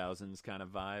 2000s kind of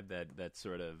vibe. That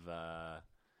sort of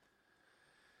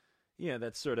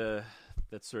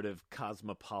that sort of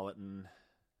cosmopolitan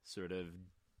sort of,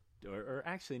 or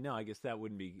actually no, I guess that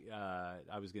wouldn't be.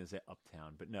 I was going to say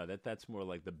uptown, but no, that's more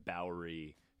like the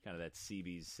Bowery kind of that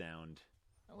CB's sound.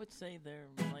 I would say they're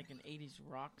like an 80s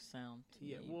rock sound to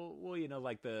Yeah, me. well, you know,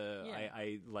 like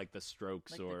I like the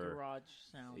Strokes, like or the garage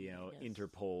sound. you know, yes.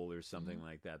 Interpol or something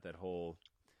like that. That whole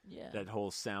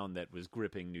sound that was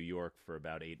gripping New York for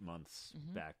about 8 months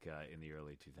back in the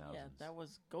early 2000s. Yeah, that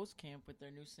was Ghost Camp with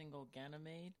their new single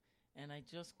Ganymede, and I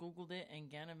just Googled it, and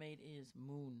Ganymede is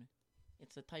moon.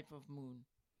 It's a type of moon.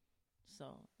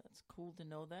 So that's cool to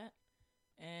know that.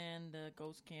 And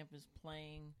Ghost Camp is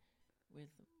playing with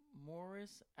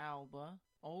Morris Alba,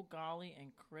 Old Golly,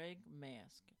 and Craig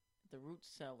Mask. The Root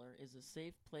Cellar is a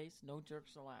safe place, no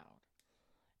jerks allowed.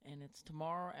 And it's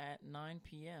tomorrow at 9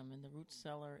 p.m. And the Root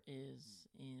Cellar is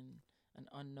in an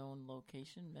unknown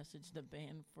location. Message the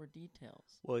band for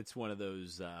details. Well, it's one of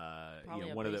those,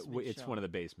 one of the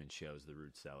basement shows, the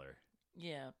Root Cellar.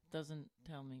 Yeah, doesn't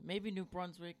tell me. Maybe New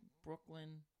Brunswick,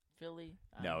 Brooklyn, Philly.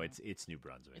 No, it's New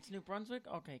Brunswick. It's New Brunswick?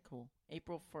 Okay, cool.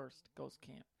 April 1st, Ghost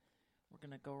Camp. We're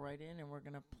going to go right in and we're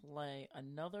going to play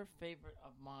another favorite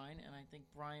of mine, and I think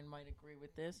Brian might agree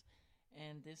with this,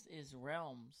 and this is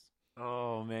Realms.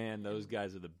 Oh, man, those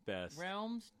guys are the best.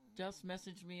 Realms just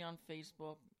messaged me on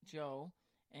Facebook, Joe,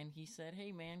 and he said,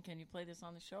 hey, man, can you play this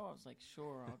on the show? I was like,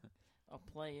 sure, I'll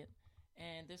play it.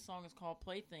 And this song is called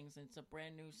Playthings, and it's a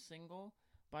brand new single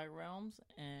by Realms,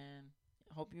 and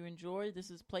I hope you enjoy. This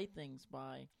is Playthings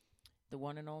by the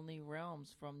one and only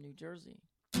Realms from New Jersey.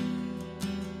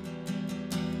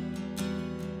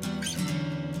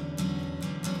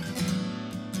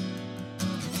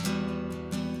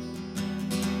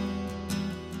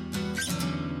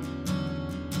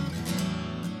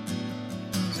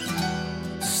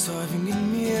 Starving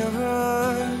in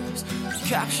mirrors,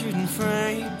 captured in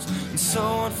frames, and so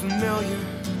unfamiliar,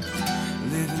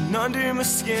 living under my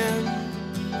skin,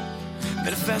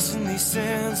 manifesting these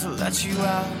sins. I'll let you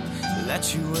out,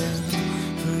 let you in,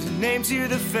 put a name to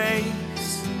the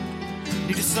face.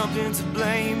 Needed something to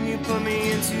blame, you put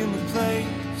me into my place.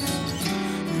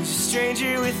 There's a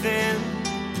stranger within.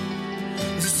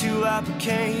 Is this who I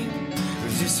became, or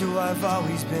is this who I've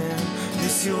always been?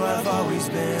 This who I've always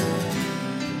been.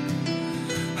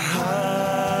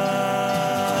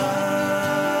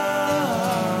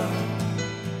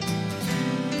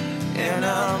 And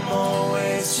I'm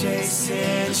always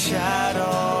chasing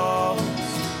shadows.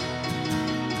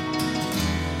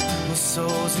 My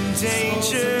soul's in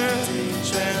danger,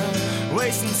 and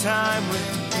wasting time with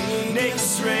naked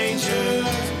strangers.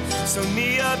 So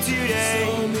me up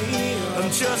today, I'm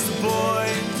just a boy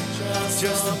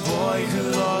who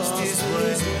lost his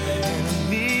way. And I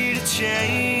need a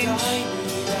change.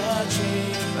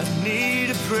 I need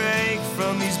a break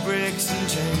from these bricks and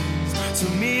chains. So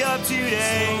me up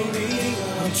today,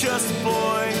 I'm just a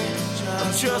boy.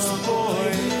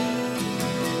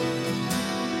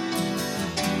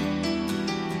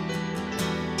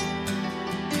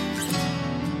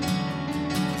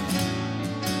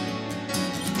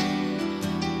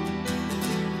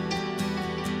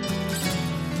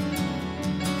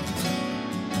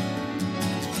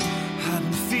 I've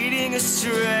been feeding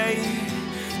astray.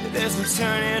 There's no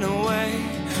turning away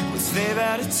once they've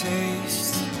had a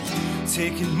taste.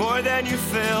 Taking more than you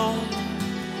fill,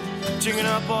 drinking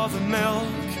up all the milk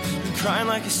and crying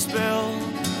like a spill.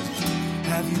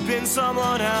 Have you been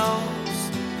someone else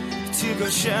to go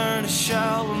sharing a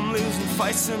shell? I'm losing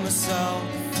fights in myself.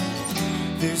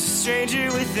 There's a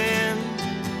stranger within.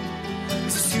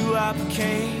 Is this who I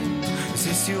became? Is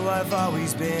this who I've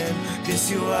always been? This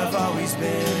who I've always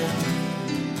been?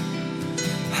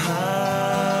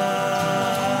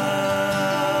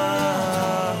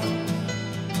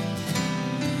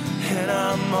 And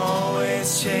I'm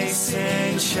always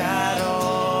chasing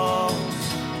shadows.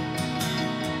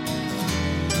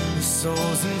 My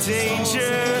soul's in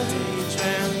danger,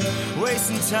 and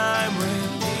wasting time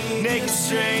with naked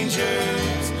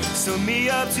strangers. So me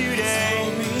up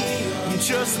today, I'm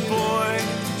just a boy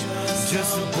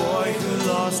who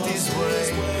lost his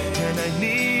way. And I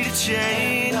need a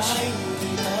change.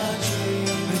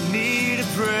 I need a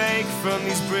break from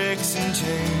these bricks and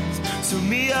chains. So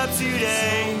me up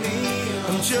today,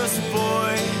 I'm just a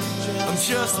boy.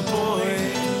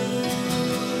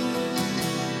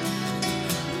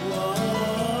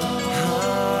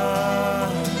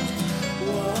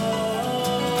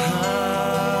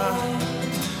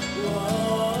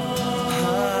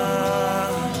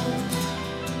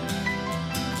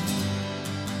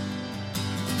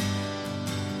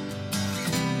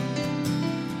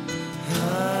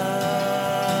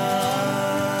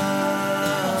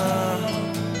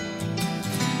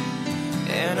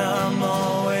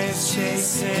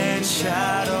 lights and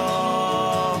shadows.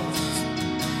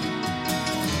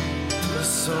 The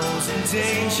soul's in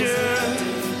danger.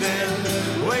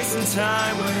 They're wasting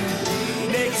time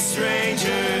with naked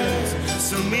strangers.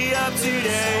 So me up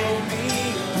today.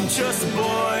 I'm just a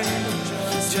boy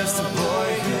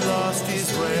who lost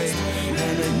his way.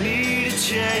 And I need a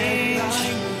change. I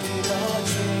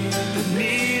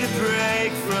need a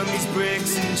break from these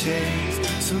bricks and chains.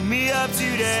 So me up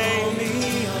today.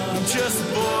 I'm just a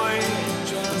boy.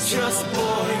 I'm just a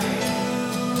boy.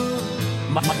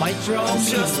 MikeroMedia.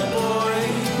 Just a boy.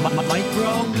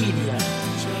 MikeroMedia.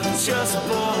 Just a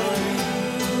boy.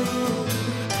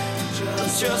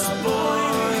 Just a boy.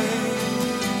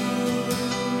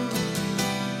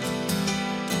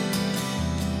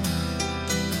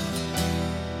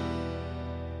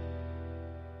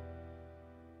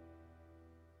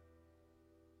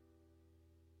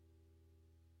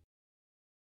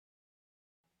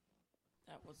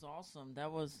 That was awesome.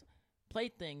 That was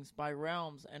Playthings by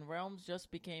Realms, and Realms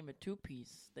just became a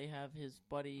two-piece. They have his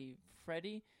buddy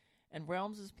Freddie, and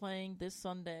Realms is playing this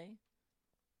Sunday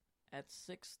at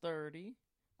 6:30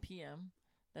 p.m.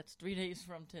 That's 3 days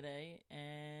from today,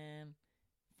 and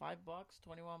 $5,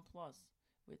 21 plus,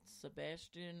 with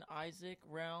Sebastian, Isaac,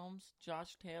 Realms,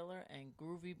 Josh Taylor, and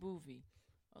Groovy Boovy.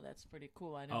 Oh, that's pretty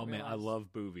cool. I didn't realize. Man, I love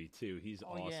Boovy too. He's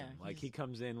awesome. Yeah, like he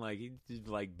comes in like he's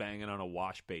like banging on a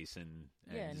wash basin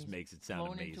and just makes it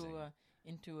sound amazing.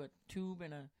 Into a tube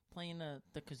and playing the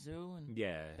kazoo and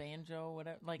banjo,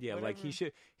 whatever. Like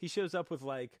he shows up with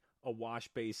like a wash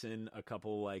basin, a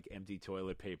couple like empty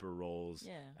toilet paper rolls,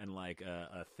 and like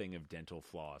a thing of dental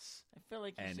floss. I feel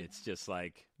like it's just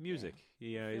like music.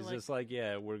 He's just like,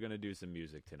 we're gonna do some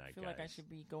music tonight. I feel like I should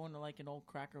be going to like an old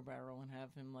Cracker Barrel and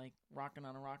have him like rocking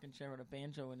on a rocking chair with a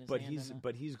banjo in his hand.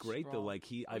 But he's great though. Like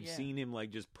I've seen him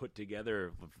like just put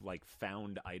together like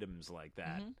found items like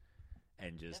that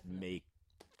and just make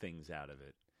things out of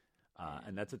it.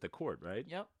 And that's at the Court, right?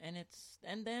 Yep. And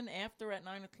then after at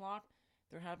 9:00.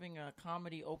 They're having a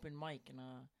comedy open mic, and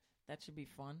that should be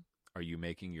fun. Are you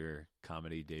making your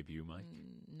comedy debut, Mike?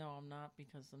 No, I'm not,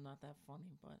 because I'm not that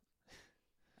funny, but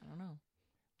I don't know.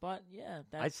 But, yeah.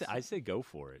 That's, I say go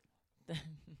for it.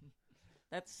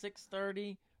 That's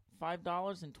 6:30,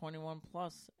 $5, and 21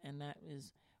 plus, and that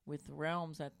is with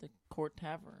Realms at the Court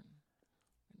Tavern.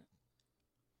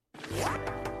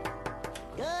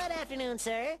 Good afternoon,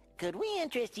 sir. Could we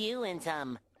interest you in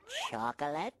some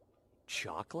chocolate?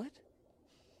 Chocolate?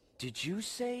 Did you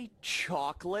say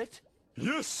chocolate?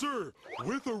 Yes, sir.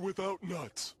 With or without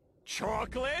nuts.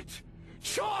 Chocolate?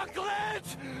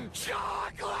 Chocolate!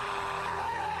 Chocolate!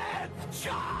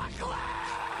 Chocolate!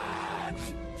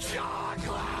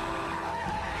 Chocolate!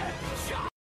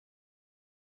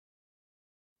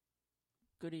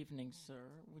 Good evening,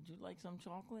 sir. Would you like some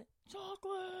chocolate?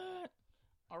 Chocolate!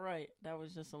 All right, that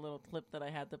was just a little clip that I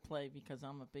had to play because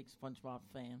I'm a big SpongeBob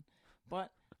fan.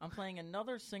 But I'm playing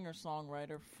another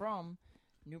singer-songwriter from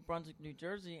New Brunswick, New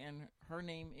Jersey, and her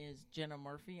name is Jenna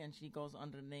Murphy, and she goes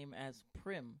under the name as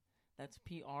Prim. That's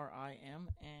Prim,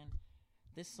 and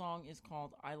this song is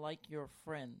called I Like Your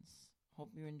Friends.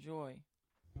 Hope you enjoy.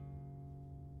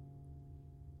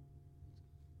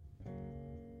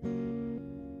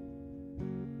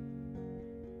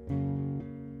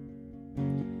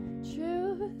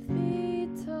 Truth be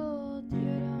told,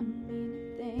 you don't mean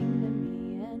a thing to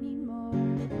me anymore.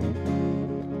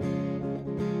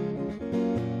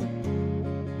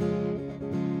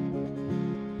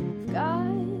 I've got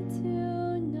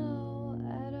to know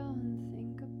I don't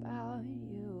think about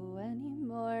you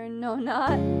anymore. No,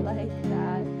 not like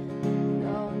that.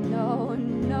 No, no,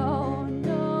 no,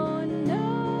 no, no.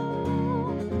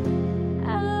 I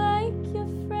like your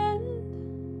friend,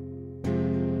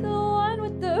 the one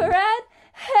with the red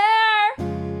hair.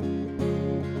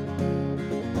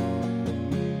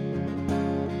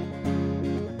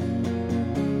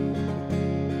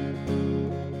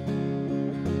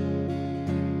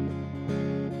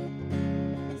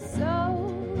 So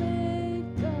it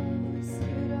goes,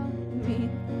 you don't mean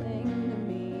a thing to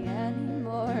me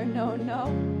anymore. No, no,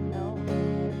 no.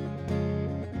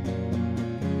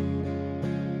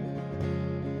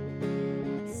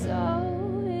 So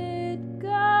it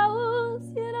goes,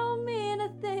 you don't mean a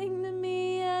thing to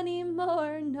me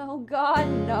anymore. No, God,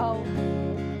 no.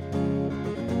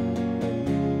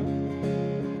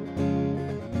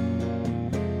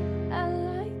 I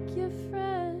like your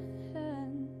friend,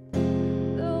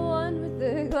 the one with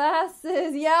the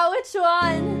glasses. Yeah, which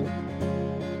one?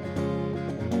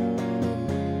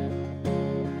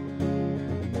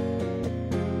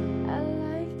 I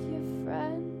like your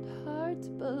friend, hard to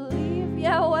believe.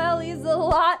 Yeah, well, he's a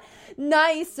lot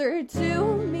nicer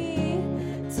to me.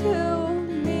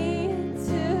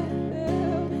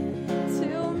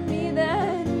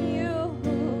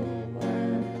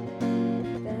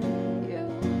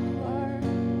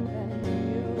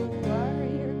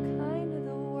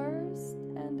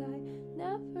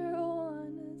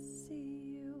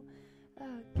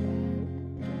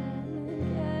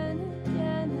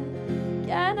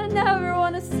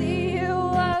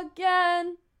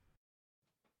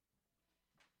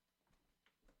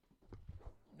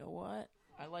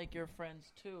 Like Your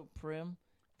Friends too, Prim.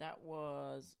 That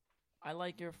was I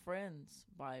Like Your Friends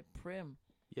by Prim.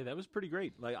 Yeah, that was pretty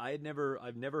great. Like I've never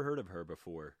heard of her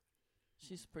before.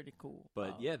 She's pretty cool.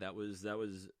 But yeah, that was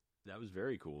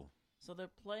very cool. So they're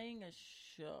playing a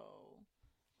show.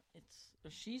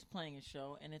 She's playing a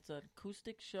show, and it's an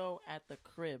acoustic show at the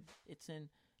Crib. It's in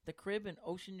the Crib in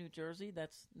Ocean, New Jersey.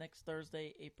 That's next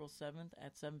Thursday, April 7th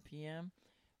at 7 p.m.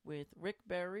 with Rick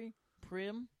Berry,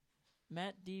 Prim,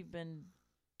 Matt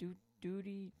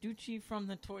Ducci from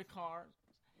the Toy Car,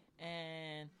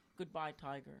 and Goodbye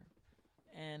Tiger.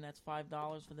 And that's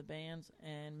 $5 for the bands,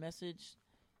 and message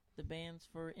the bands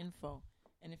for info.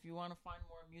 And if you want to find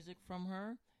more music from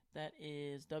her, that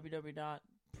is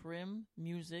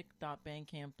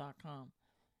www.primmusic.bandcamp.com.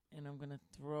 And I'm going to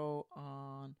throw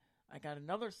on, I got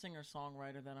another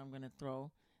singer-songwriter that I'm going to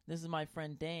throw. This is my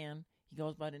friend Dan. He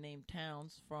goes by the name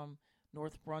Towns from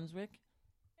North Brunswick.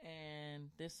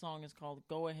 And this song is called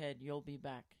Go Ahead, You'll Be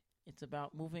Back. It's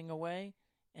about moving away,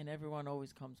 and everyone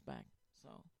always comes back.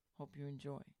 So, hope you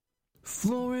enjoy.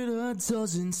 Florida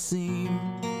doesn't seem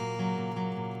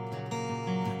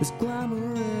as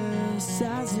glamorous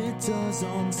as it does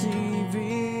on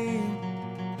TV.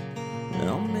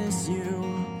 I'll miss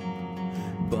you,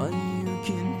 but you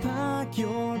can pack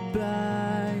your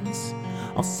bags.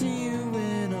 I'll see you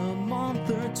in a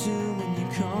month or two when you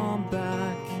come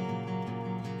back.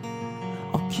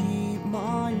 I'll keep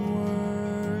my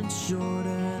words short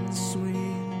and sweet,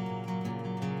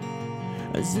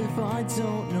 as if I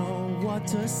don't know what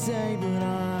to say, but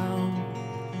I'll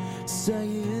say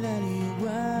it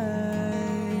anyway.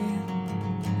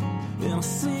 And I'll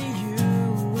see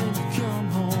you when you come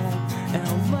home, and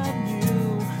I'll let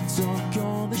you talk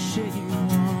all the shit you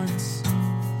want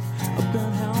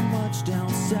about how much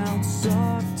down south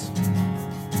sucked.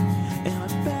 And I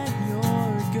bet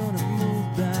you're gonna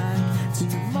move back to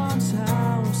your mom's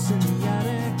house in the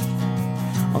attic.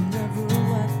 I'll never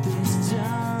let this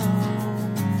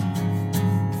down,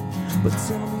 but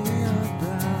tell me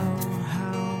about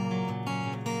how.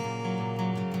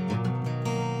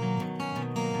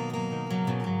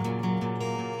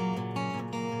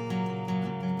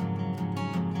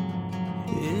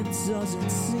 It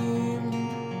doesn't seem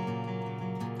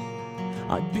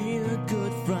I'd be a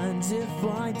good friend if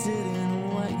I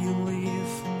didn't let you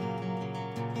leave.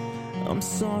 I'm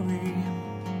sorry,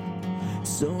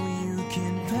 so you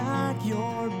can pack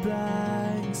your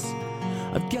bags.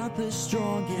 I've got the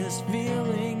strongest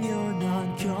feeling you're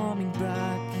not coming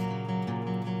back,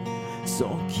 so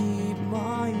I'll keep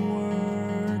my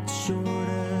words short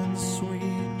and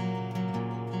sweet,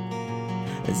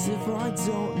 as if I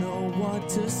don't know what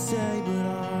to say, but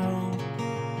I'll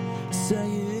say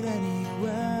it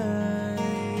anyway.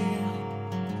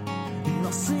 And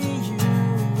I'll see you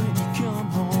when you come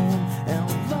home, and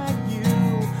I'll let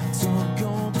you talk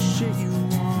all the shit you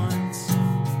want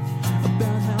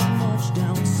about how much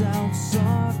down south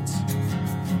sucked.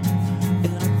 And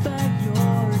I bet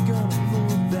you're gonna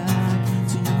move back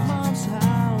to your mom's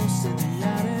house in the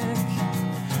attic.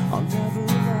 I'll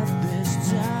never let this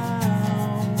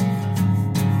down,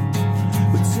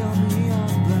 but tell me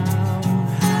about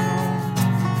how.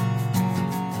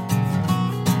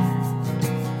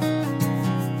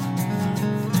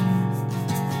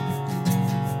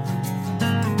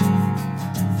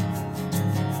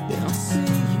 And I'll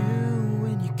see you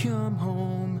when you come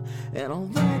home, and I'll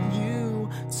let you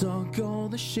talk all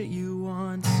the shit you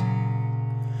want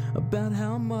about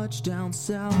how much down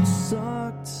south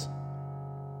sucked.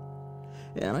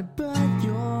 And I bet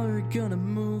you're gonna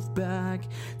move back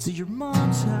to your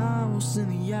mom's house in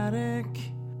the attic.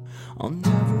 I'll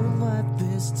never let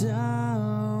this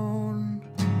down,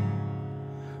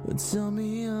 but tell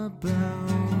me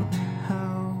about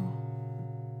how.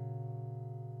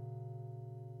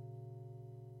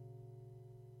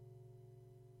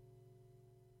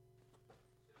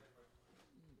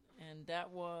 And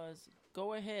that was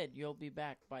Go Ahead, You'll Be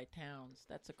Back by Towns.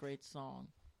 That's a great song.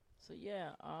 So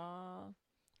yeah,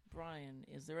 Brian,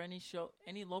 is there any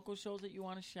local shows that you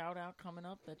want to shout out coming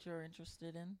up that you're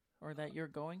interested in? or that you're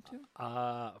going to?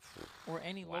 Or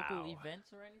any local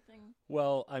events or anything?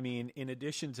 Well, I mean, in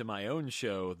addition to my own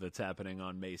show that's happening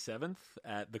on May 7th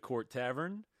at the Court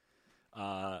Tavern,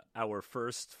 our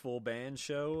first full band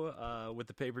show with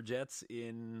the Paper Jets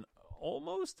in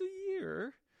almost a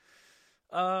year.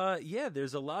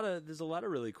 There's a lot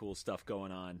of really cool stuff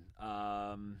going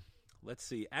on. Let's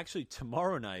see. Actually,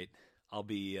 tomorrow night I'll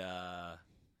be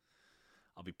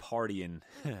partying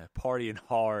partying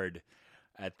hard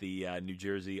at the New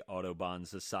Jersey Audubon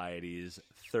Society's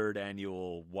 3rd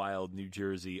annual Wild New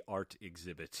Jersey art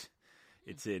exhibit.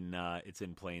 It's in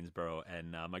Plainsboro,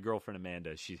 and my girlfriend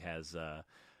Amanda, she has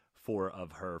 4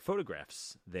 of her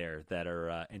photographs there that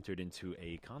are entered into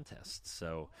a contest.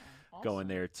 So awesome. Going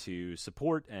there to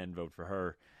support and vote for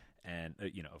her, and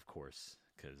of course,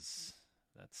 because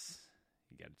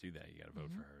you got to do that. You got to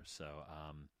vote for her. So,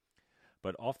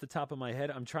 but off the top of my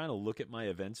head, I'm trying to look at my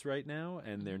events right now,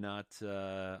 and they're not.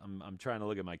 I'm trying to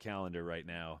look at my calendar right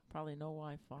now. Probably no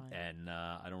Wi-Fi, and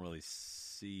I don't really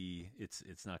see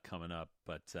it's not coming up.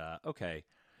 But okay,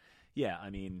 yeah. I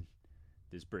mean,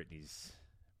 there's Brittany's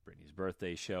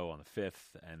birthday show on the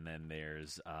 5th, and then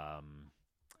there's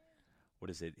what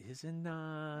is it? Who's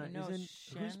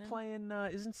playing?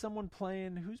 Isn't someone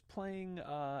playing? Who's playing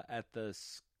at the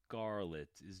Scarlet?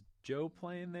 Is Joe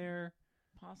playing there?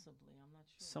 Possibly, I'm not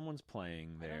sure. Someone's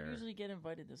playing there. I don't usually get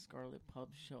invited to Scarlet Pub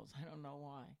shows. I don't know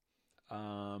why.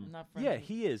 I'm not yeah,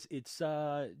 he is. It's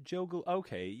Joe.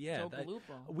 Okay, yeah. Joe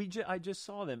Galupo. I just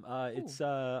saw them. It's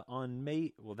on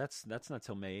May. Well, that's not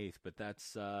till May 8th, but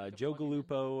that's Joe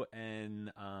Galupo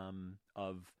and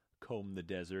of Comb the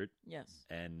Desert. Yes.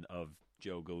 And of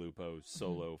Joe Galupo's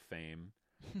solo fame.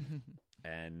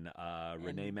 And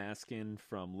Renee Maskin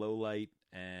from Lowlight,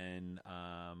 and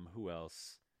who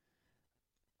else?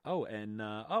 Oh,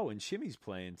 and Shimmy's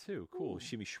playing too. Cool. Ooh.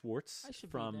 Shimmy Schwartz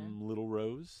from Little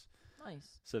Rose.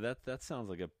 Nice. So that sounds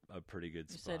like a pretty good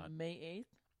spot. You said May 8th?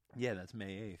 Yeah, that's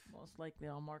May 8th. Most likely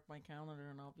I'll mark my calendar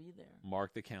and I'll be there.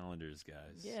 Mark the calendars,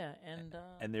 guys. Yeah,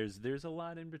 and there's a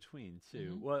lot in between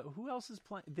too. Mm-hmm. Well, who else is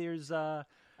playing? There's Hub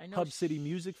City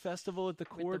Music Festival at the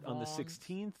Court on the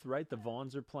 16th, right? The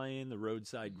Vaughns are playing, the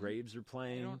Roadside Graves are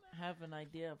playing. I don't have an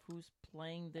idea of who's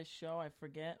playing this show. I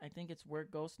forget. I think it's Where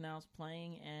Ghost Now's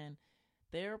playing, and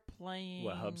they're playing...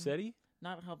 What, Hub City?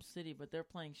 Not Hub City, but they're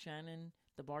playing Shannon,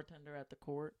 the bartender at the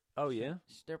Court. Oh, yeah?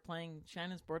 They're playing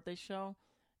Shannon's birthday show,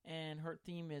 and her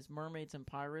theme is mermaids and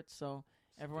pirates, so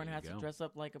everyone has to dress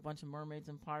up like a bunch of mermaids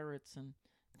and pirates, and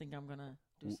I think I'm going to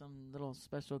do some little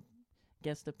special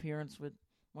guest appearance with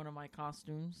one of my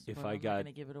costumes. I'm not going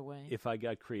to give it away. If I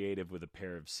got creative with a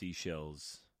pair of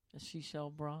seashells... A seashell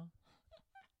bra?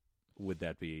 Would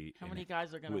that be... How many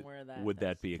guys are going to wear that? Would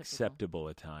that be typical. Acceptable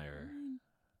attire?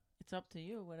 It's up to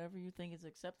you. Whatever you think is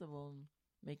acceptable and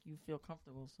make you feel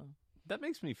comfortable. So that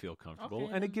makes me feel comfortable,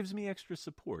 okay, and it gives me extra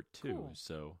support too. Cool.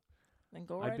 So then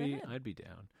go right ahead. I'd be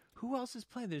down. Who else is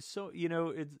playing? There's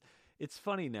it's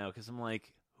funny now because I'm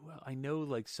like, well, I know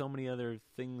like so many other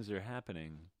things are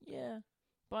happening. Yeah,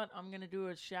 but I'm gonna do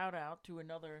a shout out to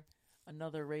another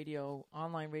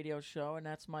online radio show, and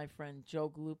that's my friend Joe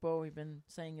Galupo. We've been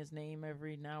saying his name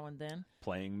every now and then.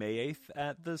 Playing May 8th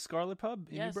at the Scarlet Pub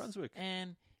in New Brunswick.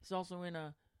 And he's also in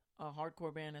a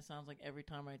hardcore band that sounds like Every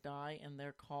Time I Die, and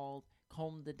they're called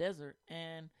Comb the Desert.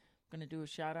 And I'm going to do a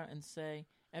shout out and say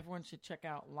everyone should check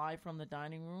out Live from the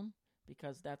Dining Room,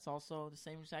 because that's also the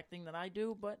same exact thing that I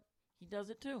do, but he does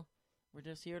it too. We're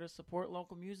just here to support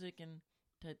local music and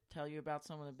to tell you about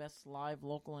some of the best live,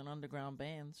 local, and underground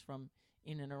bands from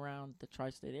in and around the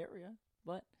tri-state area.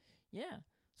 But, yeah,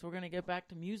 so we're going to get back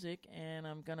to music, and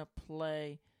I'm going to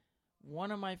play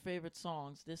one of my favorite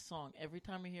songs. This song, every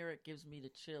time I hear it, gives me the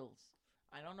chills.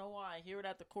 I don't know why. I hear it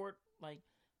at the Court like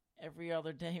every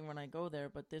other day when I go there,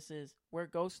 but this is Where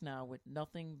Ghost Now with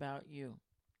Nothing About You.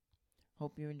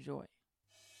 Hope you enjoy.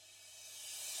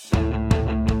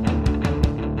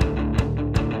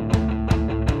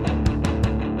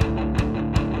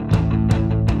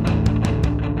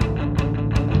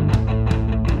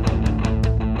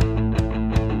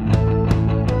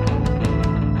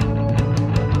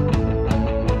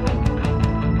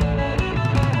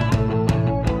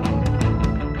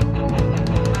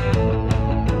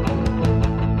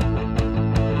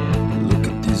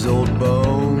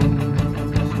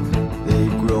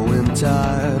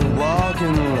 Tired of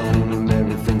walking alone, and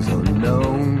everything's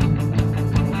unknown.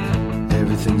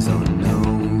 Everything's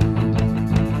unknown.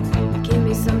 Give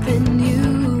me something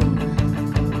new.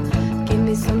 Give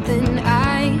me something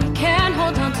I can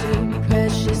hold on to.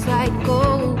 Precious like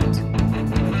gold.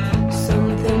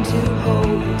 Something to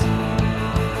hold.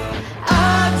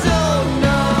 I don't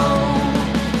know.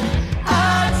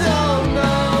 I don't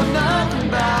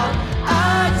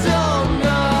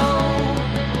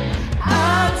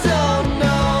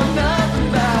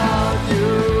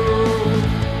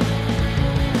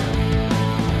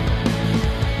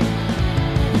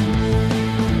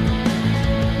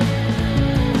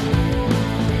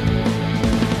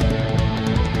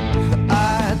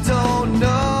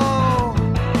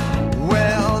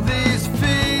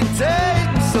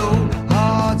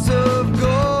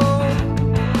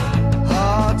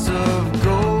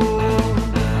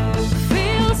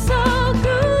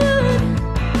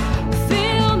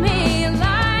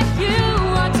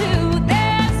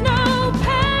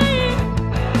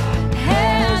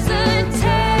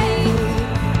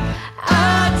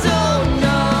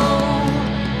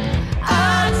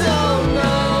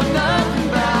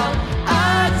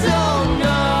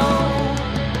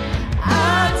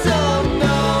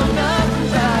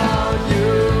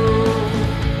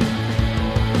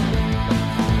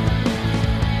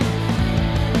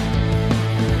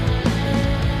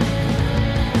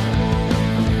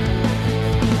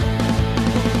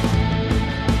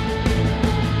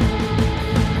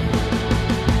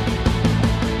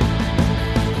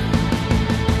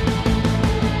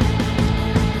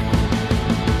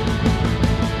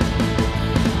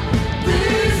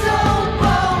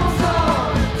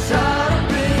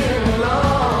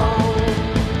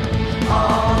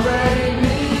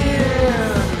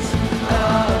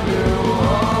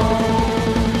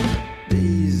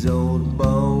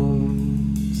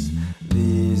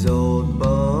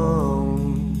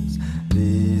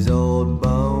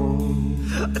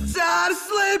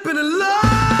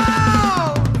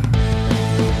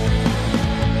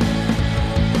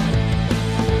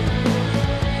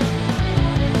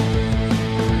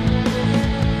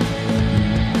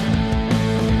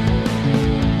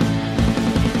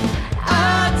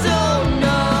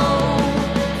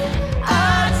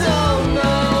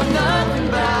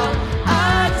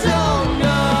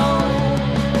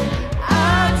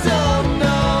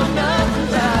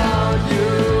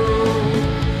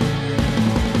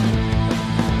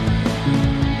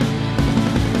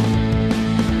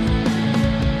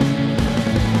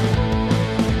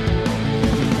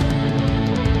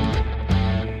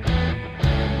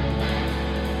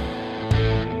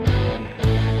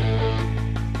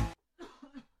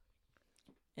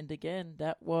again,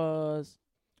 that was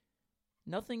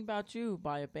Nothing About You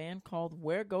by a band called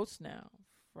Where Ghosts Now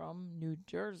from New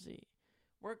Jersey.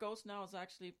 Where Ghosts Now is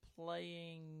actually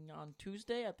playing on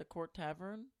Tuesday at the Court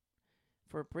Tavern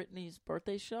for Brittany's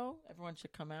birthday show. Everyone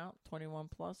should come out, 21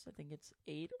 plus. I think it's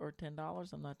 $8 or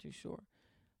 $10. I'm not too sure.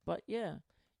 But yeah,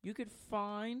 you could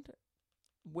find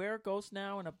Where Ghosts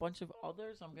Now and a bunch of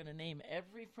others. I'm going to name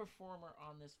every performer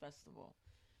on this festival.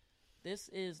 This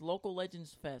is Local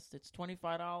Legends Fest. It's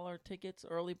 $25 tickets,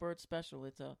 early bird special.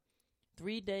 It's a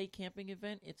 3-day camping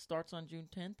event. It starts on June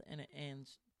 10th and it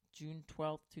ends June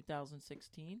 12th,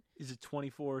 2016. Is it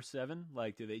 24/7?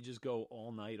 Like, do they just go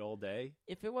all night, all day?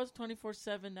 If it was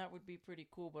 24/7, that would be pretty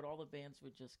cool, but all the bands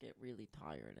would just get really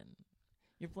tired and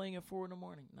you're playing at 4 in the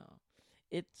morning. No.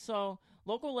 So,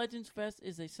 Local Legends Fest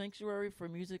is a sanctuary for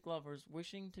music lovers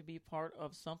wishing to be part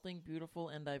of something beautiful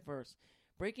and diverse.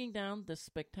 Breaking down the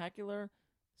spectator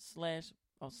 /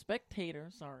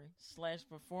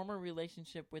 performer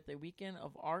relationship with a weekend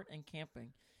of art and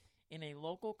camping in a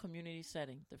local community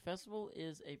setting. The festival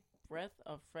is a breath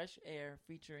of fresh air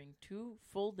featuring 2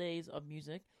 full days of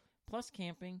music, plus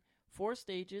camping, 4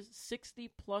 stages,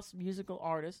 60-plus musical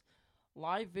artists,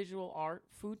 live visual art,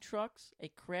 food trucks, a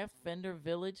craft vendor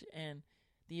village, and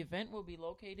the event will be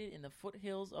located in the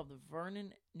foothills of the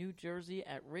Vernon, New Jersey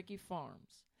at Ricky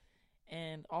Farms.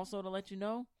 And also to let you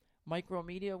know,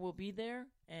 MikeroMedia will be there,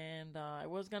 and I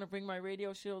was going to bring my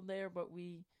radio show there, but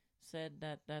we said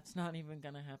that that's not even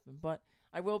going to happen. But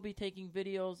I will be taking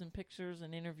videos and pictures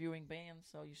and interviewing bands,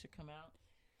 so you should come out.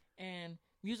 And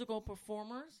musical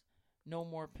performers, No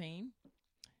More Pain,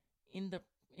 In the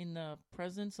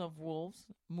Presence of Wolves,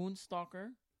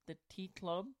 Moonstalker, The Tea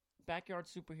Club, Backyard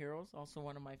Superheroes, also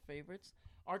one of my favorites,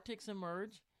 Arctics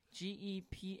Emerge,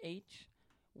 GEPH,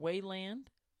 Wayland,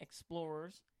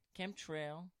 Explorers,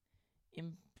 Chemtrail,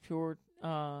 Impure,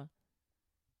 I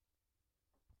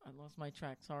lost my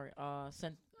track, sorry,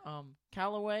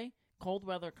 Callaway, Cold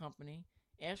Weather Company,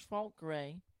 Asphalt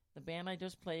Gray, the band I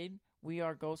just played, We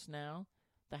Are Ghosts Now,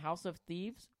 The House of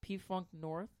Thieves, P-Funk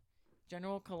North,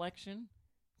 General Collection,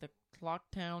 The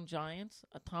Clocktown Giants,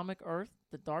 Atomic Earth,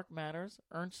 The Dark Matters,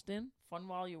 Ernston, Fun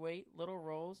While You Wait, Little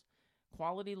Rose,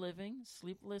 Quality Living,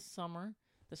 Sleepless Summer,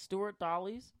 The Stuart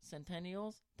Dollies,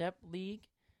 Centennials, Depp League,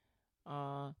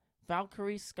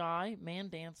 Valkyrie Sky, Man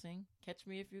Dancing, Catch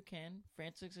Me If You Can,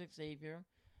 Francis Xavier,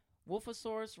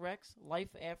 Wolfosaurus Rex,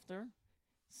 Life After,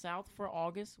 South for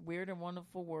August, Weird and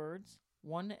Wonderful Words,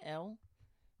 1L,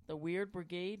 The Weird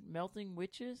Brigade, Melting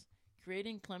Witches,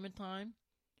 Creating Clementine,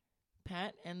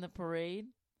 Pat and the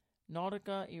Parade,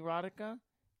 Nautica Erotica,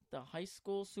 The High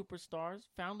School Superstars,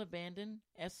 Found Abandoned,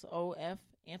 SOF,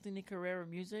 Anthony Carrera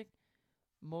Music,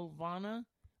 Mulvana,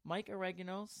 Mike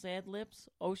Oregano, Sad Lips,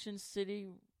 Old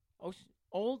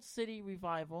City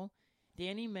Revival,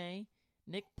 Danny May,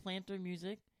 Nick Planter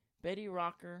Music, Betty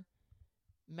Rocker,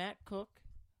 Matt Cook,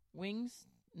 Wings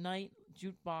Night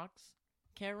Jukebox,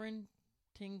 Karen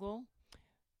Tingle,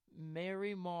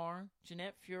 Mary Marr,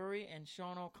 Jeanette Fury, and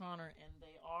Sean O'Connor. And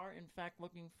they are, in fact,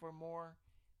 looking for more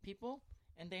people.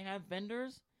 And they have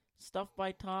vendors, Stuff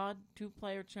by Todd,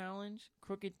 2-player challenge,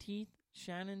 Crooked Teeth,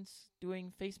 Shannon's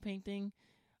doing face painting,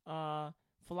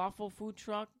 falafel food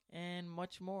truck, and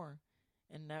much more.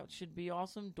 And that should be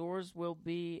awesome. Doors will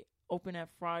be open at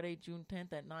Friday, June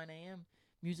 10th at 9 a.m.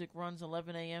 Music runs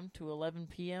 11 a.m. to 11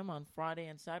 p.m. on Friday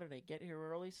and Saturday. Get here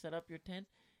early, set up your tent,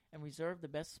 and reserve the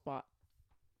best spot.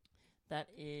 That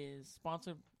is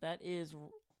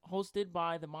hosted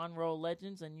by the Monroe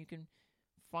Legends, and you can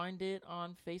find it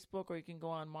on Facebook, or you can go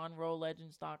on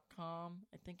monroelegends.com,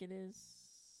 I think it is.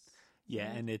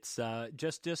 Yeah, and it's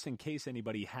just in case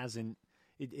anybody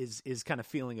is kind of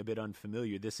feeling a bit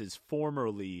unfamiliar, this is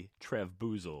formerly Trev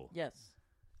Boozle. Yes.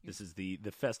 This is the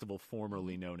festival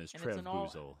formerly known as Trev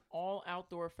Boozle. All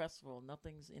outdoor festival.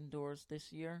 Nothing's indoors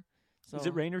this year. So, is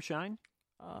it rain or shine?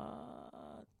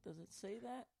 Does it say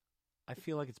that? I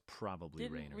feel like it's probably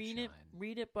rain or shine.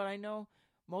 Read it, but I know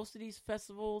most of these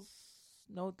festivals,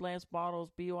 No Glass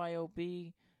Bottles,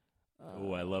 BYOB.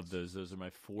 I love those. Those are my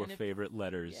 4 favorite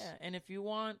letters. Yeah, and if you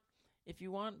want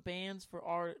bands for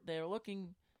art, they're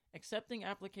accepting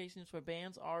applications for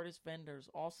bands, artists, vendors.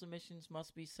 All submissions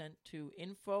must be sent to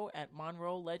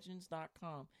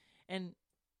info@monroelegends.com. And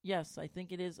yes, I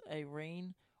think it is a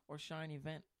rain or shine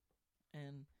event.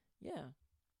 And yeah,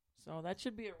 so that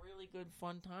should be a really good,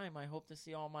 fun time. I hope to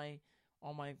see all my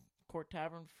Court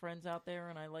Tavern friends out there,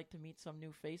 and I like to meet some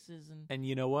new faces. And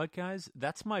you know what, guys?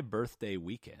 That's my birthday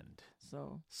weekend.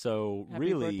 So happy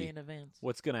really, birthday in advance.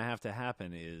 What's going to have to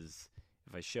happen is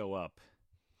if I show up,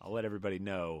 I'll let everybody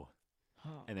know,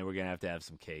 and then we're going to have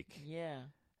some cake. Yeah.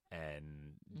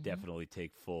 and definitely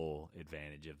take full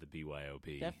advantage of the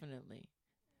BYOB. Definitely.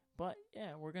 But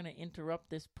yeah, we're going to interrupt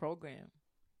this program.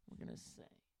 We're going to say.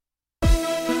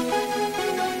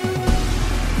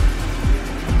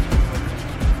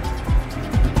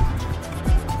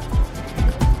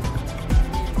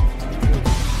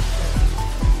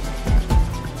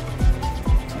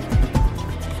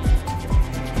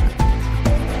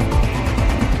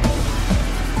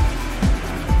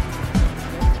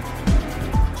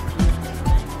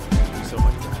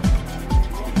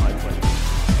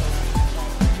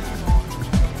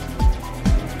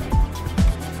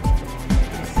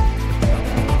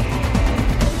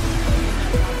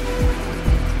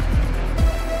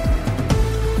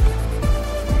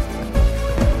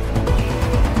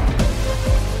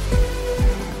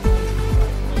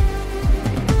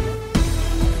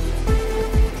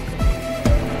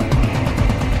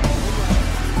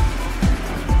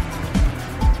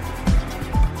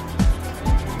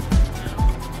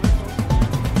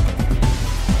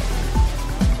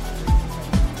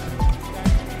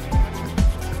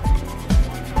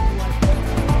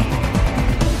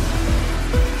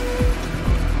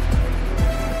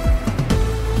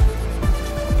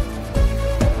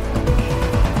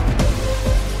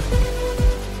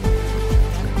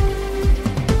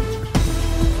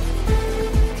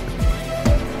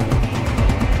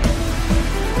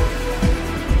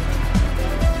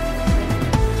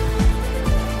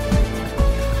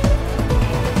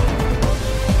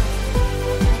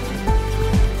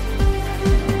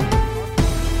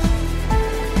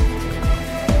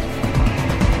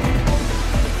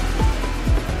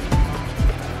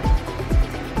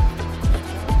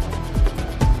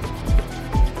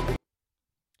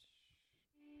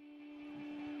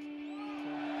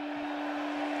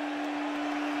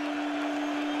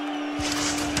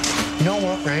 You know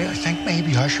what, Ray? I think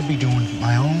maybe I should be doing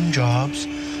my own jobs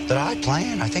that I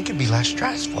plan. I think it'd be less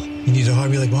stressful. You need a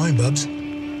hobby like mine, Bubs.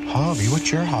 Hobby?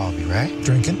 What's your hobby, Ray?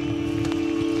 Drinking.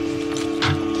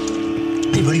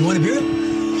 Hey, buddy, you want a beer?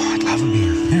 Oh, I'd love a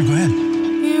beer. Here, go ahead.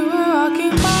 You were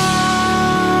walking by,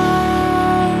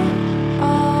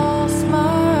 all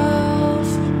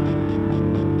smiles.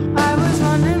 I was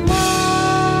wondering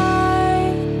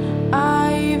why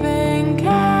I even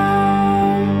care.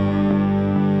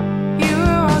 You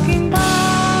were walking by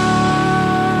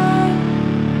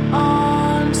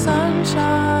on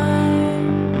sunshine.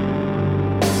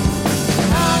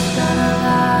 Not gonna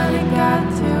let it get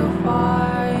too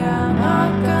far. Yeah,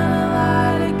 not gonna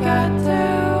let it get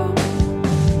too.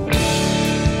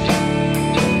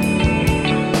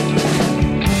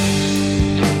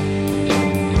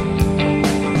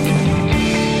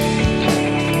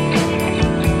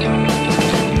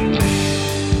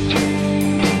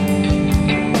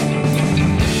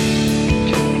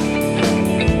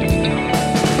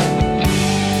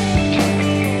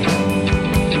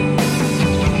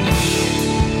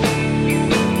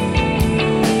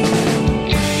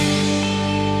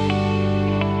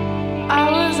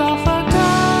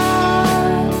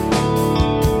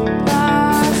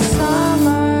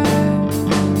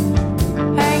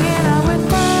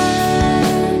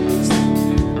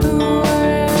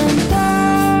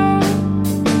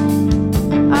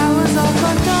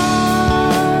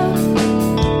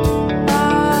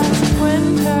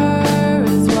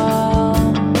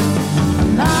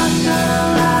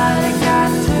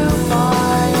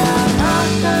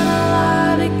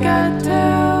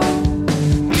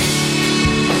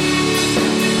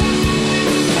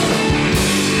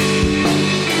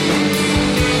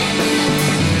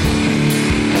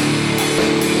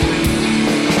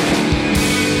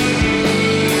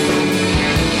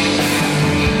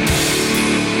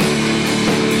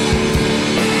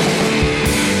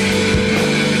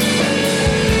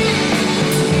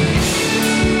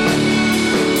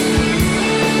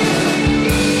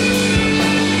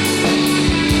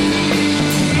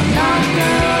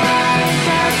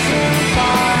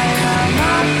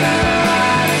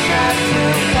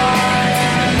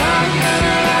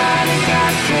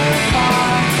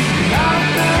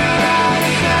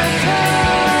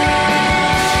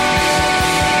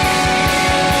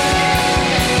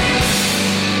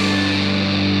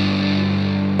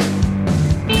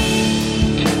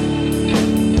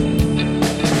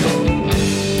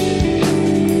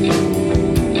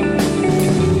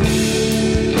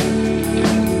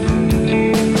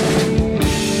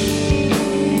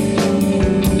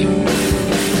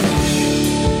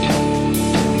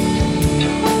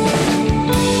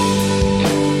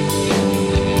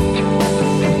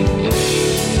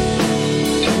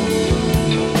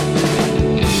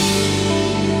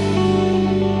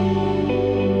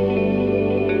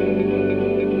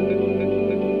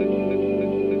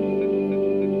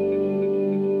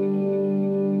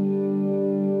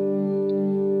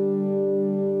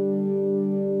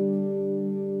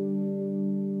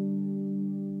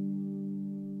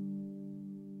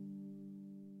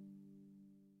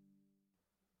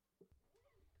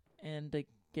 And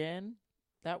again,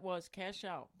 that was Cash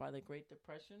Out by the Great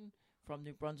Depression from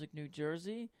New Brunswick, New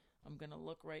Jersey. I'm going to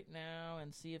look right now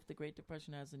and see if the Great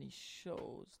Depression has any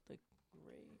shows. The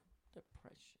Great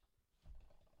Depression.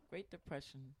 Great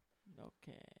Depression.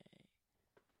 Okay.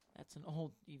 That's an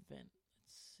old event.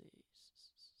 Let's see.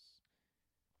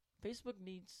 Facebook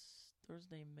needs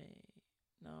Thursday, May.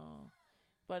 No.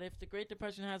 But if the Great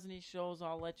Depression has any shows,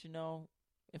 I'll let you know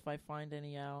if I find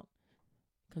any out.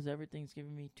 Because everything's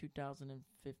giving me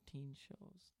 2015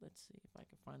 shows. Let's see if I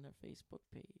can find their Facebook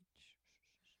page.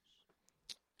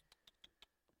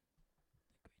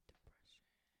 The Great Depression.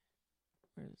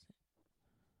 Where is it?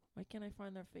 Why can't I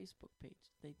find their Facebook page?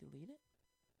 Did they delete it?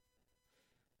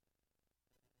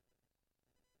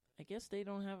 I guess they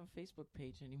don't have a Facebook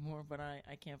page anymore, but I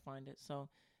can't find it. So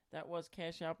that was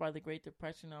Cash Out by the Great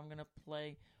Depression. I'm going to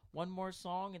play one more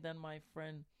song, and then my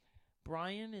friend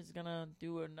Brian is going to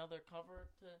do another cover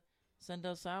to send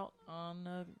us out on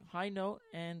a high note.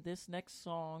 And this next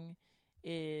song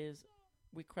is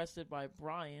requested by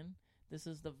Brian. This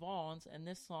is the Vaughns, and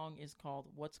this song is called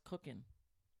What's Cookin'.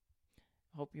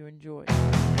 Hope you enjoy.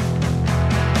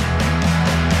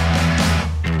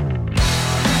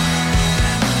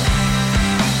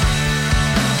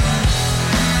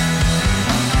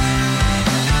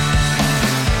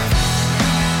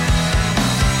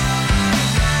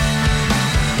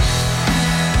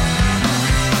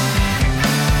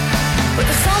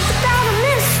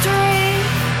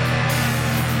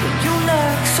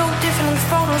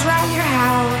 Photos around your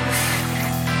house,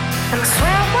 and I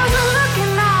swear I wasn't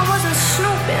looking, I wasn't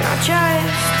snooping, I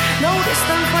just noticed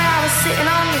them when I was sitting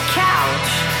on your couch.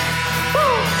 Woo!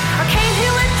 I came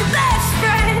here with your best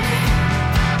friend.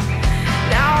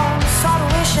 Now I'm sort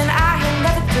of wishing I had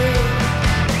never did.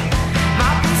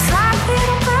 Might be slightly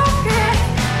inappropriate,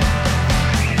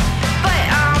 but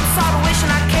I'm sort of wishing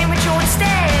I came with you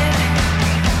instead.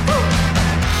 Woo!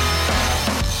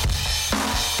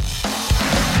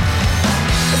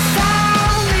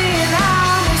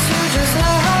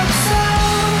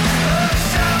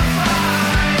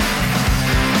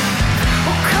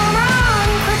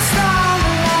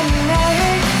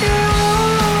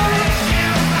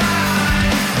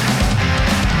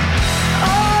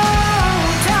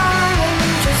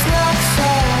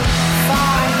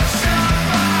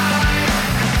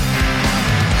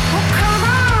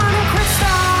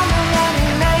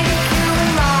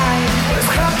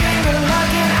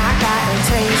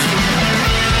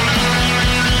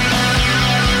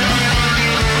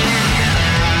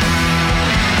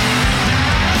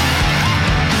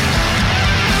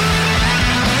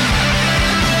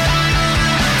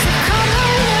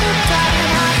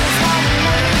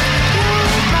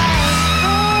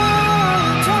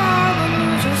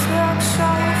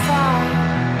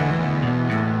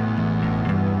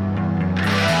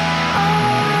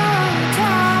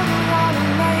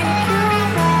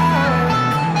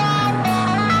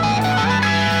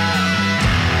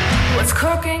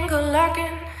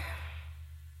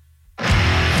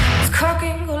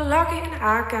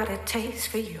 I got a taste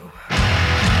for you.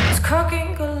 What's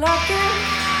cooking, good looking?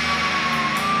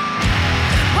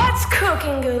 What's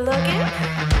cooking, good looking?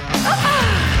 What's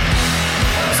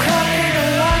cooking,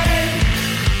 good looking?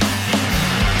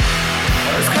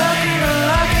 What's cooking, good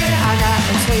looking? I got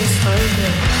a taste for you.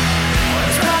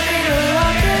 What's cooking, good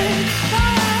looking?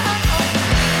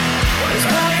 What's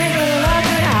cooking, good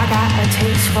looking? I got a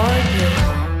taste for you.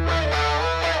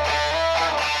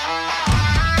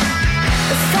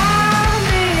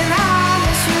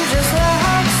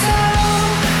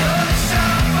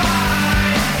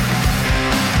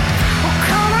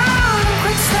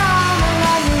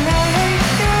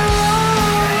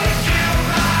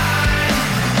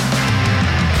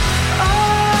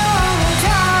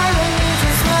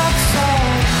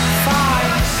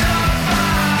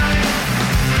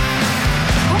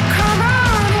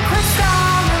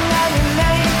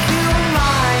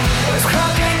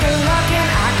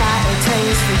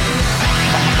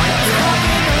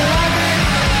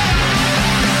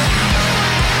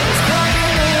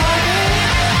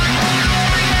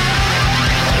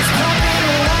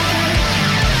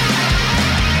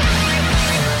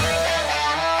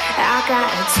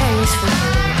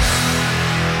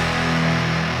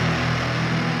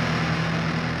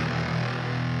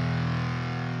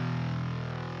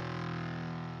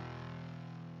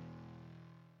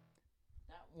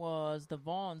 Was the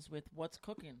Vaughns with What's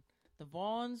Cooking. The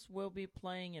Vaughns will be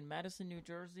playing in Madison, New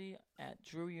Jersey at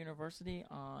Drew University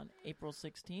on April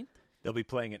 16th. They'll be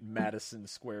playing at Madison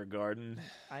Square Garden.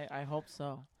 I hope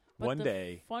so. But One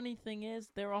day. The funny thing is,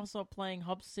 they're also playing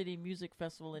Hub City Music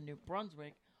Festival in New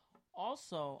Brunswick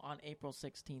also on April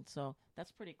 16th. So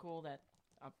that's pretty cool that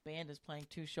a band is playing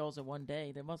 2 shows in one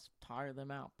day. They must tire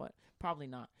them out, but probably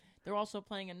not. They're also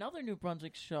playing another New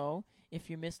Brunswick show. If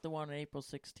you missed the one on April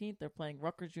 16th, they're playing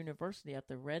Rutgers University at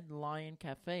the Red Lion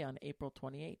Cafe on April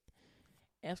 28th.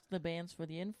 Ask the bands for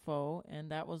the info,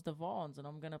 and that was the Vaughns. And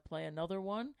I'm going to play another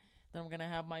one. Then I'm going to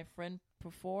have my friend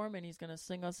perform, and he's going to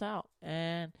sing us out.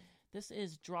 And this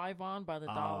is Drive On by the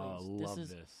Dollies. Love this is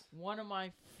this. one of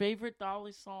my favorite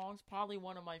Dolly songs, probably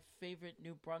one of my favorite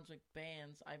New Brunswick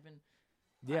bands. I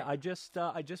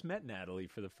just met Natalie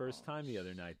for the first time the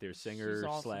other night. Their singer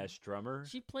awesome. / drummer.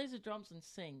 She plays the drums and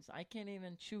sings. I can't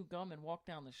even chew gum and walk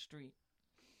down the street.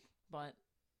 But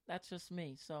that's just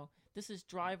me. So this is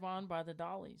Drive On by the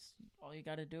Dollies. All you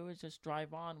got to do is just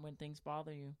drive on when things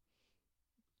bother you.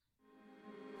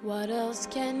 What else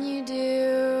can you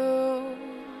do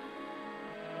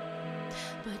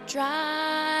but drive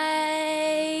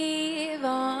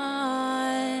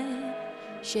on,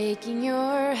 shaking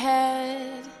your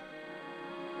head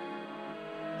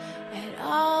at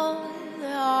all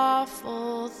the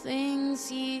awful things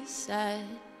he said.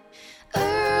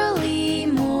 Early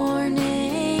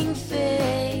morning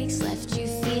fix left you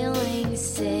feeling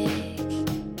sick.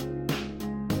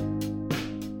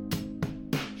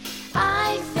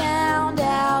 I found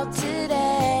out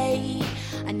today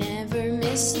I never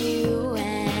miss you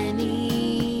anyway.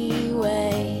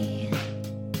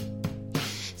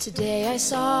 Today I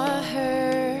saw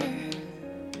her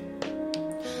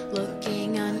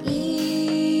looking uneasy,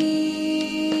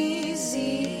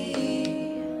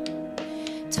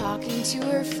 talking to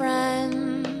her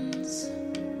friends,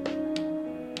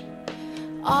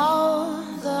 all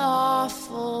the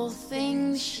awful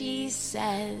things she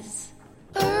says.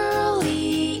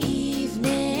 Early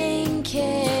evening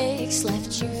kicks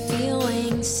left you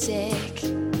feeling sick.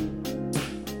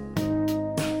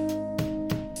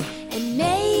 And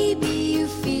maybe you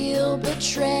feel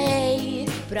betrayed,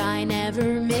 but I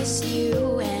never miss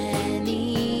you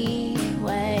anyway.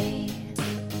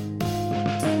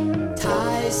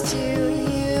 Ties to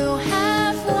you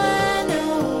have went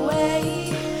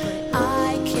away, but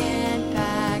I can't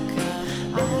back up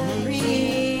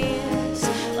memories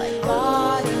like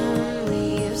autumn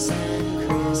leaves and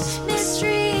Christmas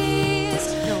trees.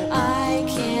 No, I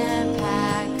can't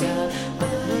pack up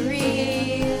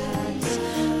memories.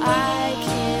 I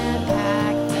can't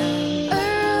pack them.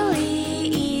 Early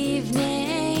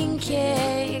evening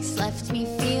kicks left me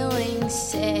feeling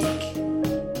sick.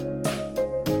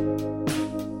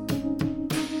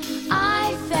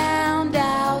 I found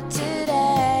out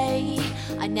today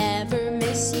I never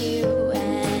miss you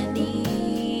anyway.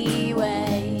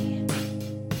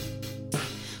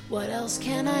 What else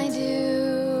can I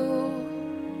do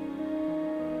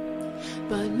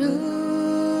but move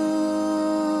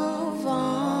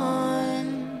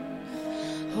on,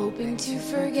 hoping to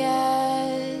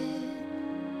forget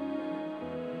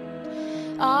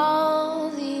all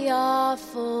the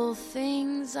awful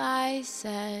things I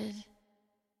said.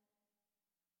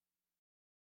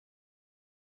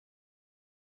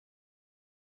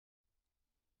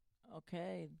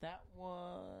 Okay, that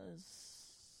was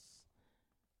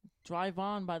Drive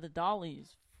On by the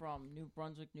Dollies from New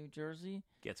Brunswick, New Jersey.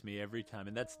 Gets me every time.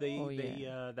 And that's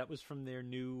that was from their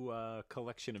new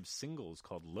collection of singles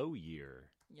called Low Year.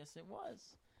 Yes, it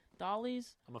was.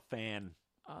 Dollies. I'm a fan.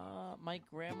 My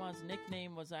grandma's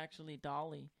nickname was actually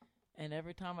Dolly. And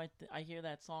every time I hear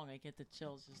that song, I get the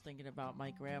chills just thinking about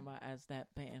my grandma as that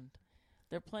band.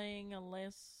 They're playing a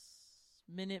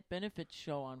last-minute benefit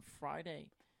show on Friday.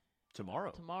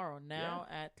 Tomorrow, now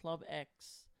at Club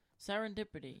X.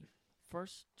 Serendipity.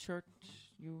 First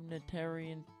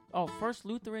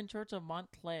Lutheran Church of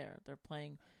Montclair. They're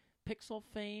playing Pixel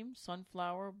Fame,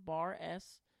 Sunflower, Bar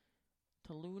S,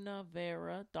 Taluna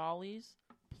Vera, Dollies,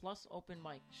 plus open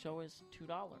mic. Show is $2.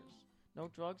 No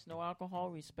drugs, no alcohol,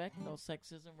 respect, no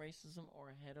sexism, racism,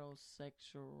 or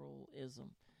heterosexualism.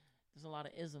 There's a lot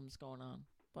of isms going on.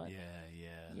 But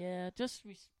yeah, just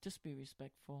be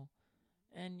respectful.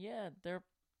 And yeah, they're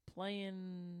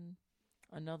playing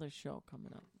another show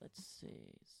coming up. Let's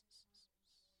see.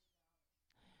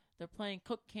 They're playing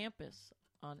Cook Campus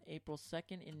on April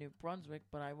 2nd in New Brunswick,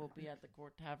 but I will be at the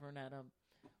Court Tavern at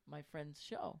my friend's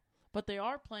show. But they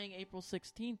are playing April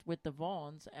 16th with the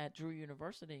Vaughns at Drew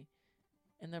University,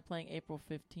 and they're playing April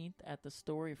 15th at the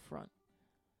Storyfront.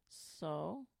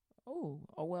 So,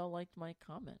 OL liked my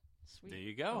comment. Sweet. There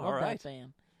you go. I love all right. that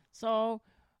band. So,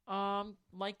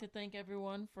 like to thank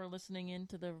everyone for listening in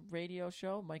to the radio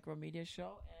show, MikeroMedia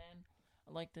Show, and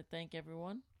I'd like to thank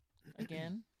everyone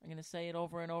again. I'm going to say it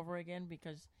over and over again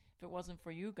because if it wasn't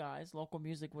for you guys, local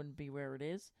music wouldn't be where it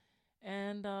is.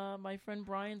 and my friend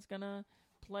Brian's gonna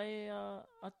play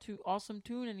awesome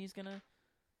tune, and he's gonna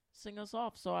sing us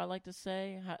off. So I like to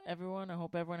say, everyone, I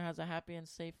hope everyone has a happy and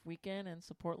safe weekend and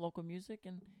support local music.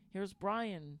 And here's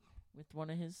Brian with one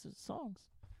of his songs.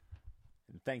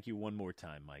 And thank you one more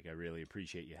time, Mike. I really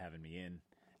appreciate you having me in.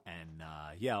 And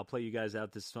I'll play you guys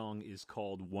out. This song is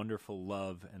called Wonderful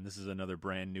Love, and this is another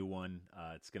brand new one.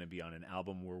 It's going to be on an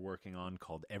album we're working on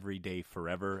called Every Day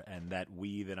Forever, and that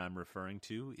we that I'm referring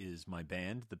to is my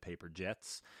band, the Paper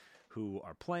Jets, who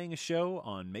are playing a show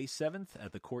on May 7th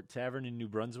at the Court Tavern in New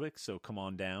Brunswick. So come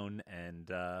on down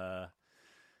and,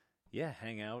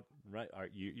 hang out. Right?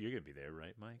 You're going to be there,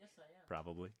 right, Mike? Yes, I am.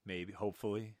 Probably. Maybe.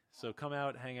 Hopefully. So come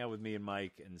out, hang out with me and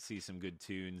Mike, and see some good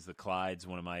tunes. The Clydes,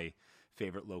 one of my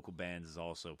favorite local bands, is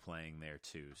also playing there,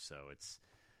 too. So it's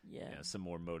some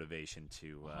more motivation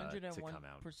to come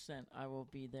out. 101% I will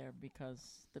be there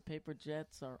because the Paper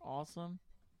Jets are awesome.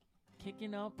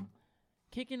 Kicking Up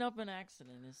an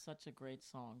Accident is such a great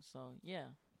song. So,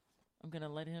 I'm going to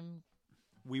let him...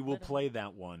 We will play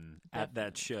that one at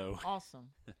that show. Awesome.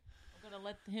 I'm going to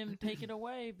let him take it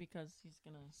away because he's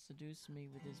going to seduce me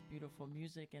with his beautiful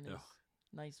music and his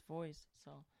nice voice.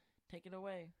 So, take it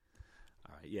away.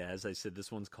 All right. Yeah, as I said,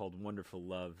 this one's called Wonderful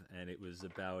Love, and it was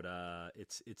about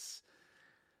it's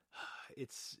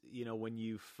when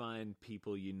you find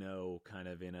people kind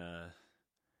of in a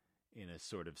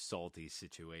sort of salty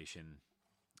situation,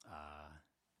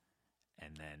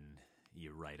 and then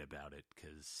you write about it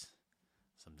because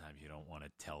sometimes you don't want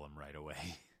to tell them right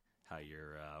away how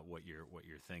you're what you're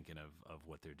thinking of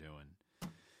what they're doing.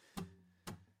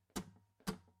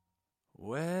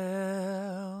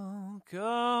 Welcome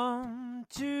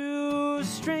to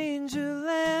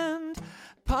Strangerland,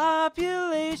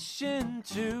 population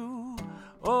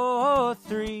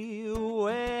 203,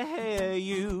 where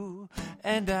you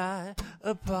and I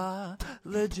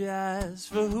apologize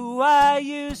for who I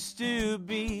used to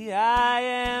be. I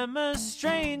am a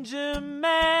stranger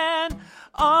man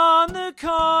on the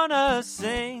corner,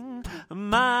 sing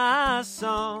my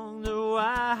song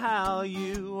while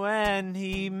you and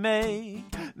he make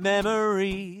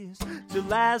memories to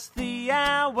last the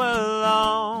hour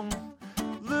long.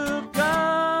 Look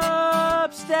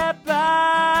up, step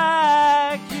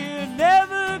back, you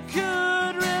never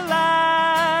could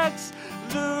relax.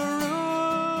 The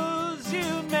rules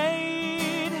you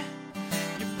made,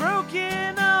 you've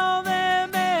broken all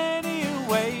them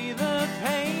anyway. The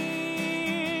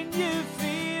pain you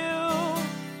feel,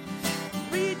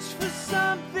 reach for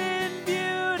something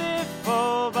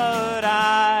beautiful, but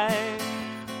I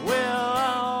will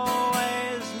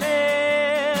always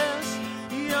miss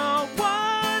your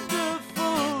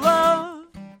wonderful love.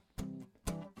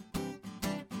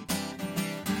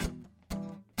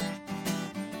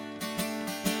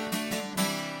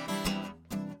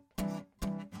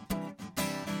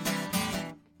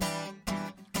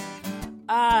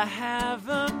 I have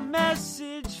a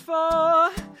message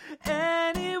for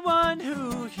anyone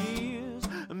who hears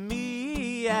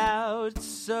me out.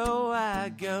 So I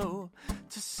go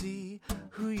to see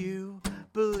who you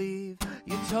believe.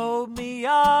 You told me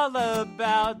all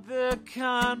about the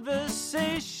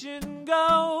conversation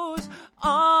goes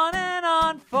on and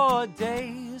on for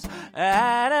days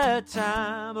at a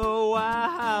time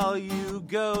while you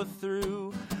go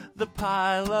through the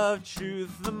pile of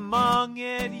truth, among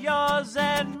it yours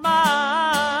and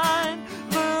mine.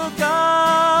 Look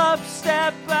up,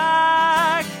 step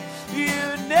back,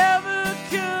 you never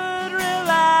could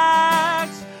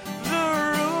relax.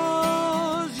 The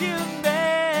rules you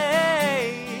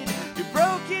made, you've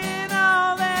broken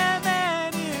all them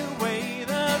anyway.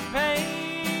 The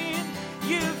pain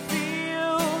you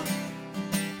feel,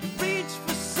 reach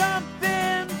for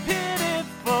something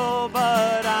pitiful,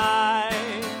 but I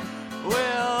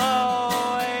will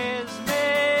always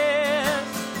miss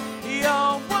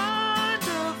your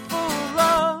wonderful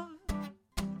love.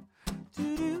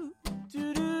 Do-do,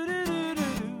 do-do-do-do-do.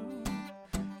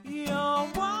 Your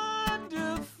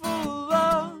wonderful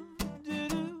love.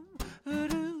 Do-do,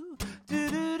 do-do,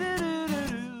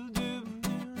 do-do-do-do-do-do.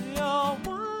 Your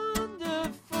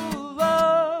wonderful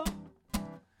love.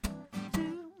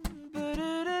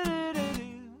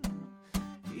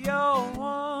 Do-do-do-do-do-do. Your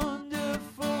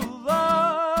wonderful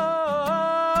love.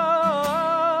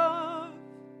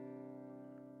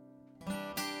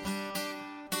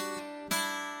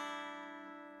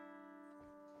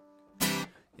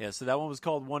 Yeah, so that one was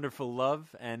called Wonderful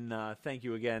Love, and thank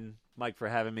you again, Mike, for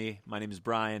having me. My name is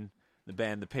Brian, the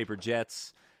band The Paper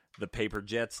Jets,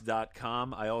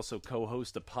 thepaperjets.com. I also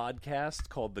co-host a podcast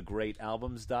called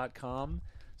thegreatalbums.com,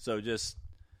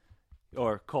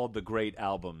 or called The Great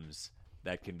Albums.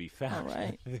 that can be found All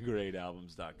right. at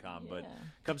thegreatalbums.com. But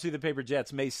come see the Paper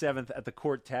Jets May 7th at the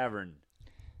Court Tavern.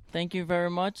 Thank you very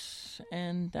much,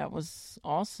 and that was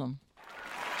awesome.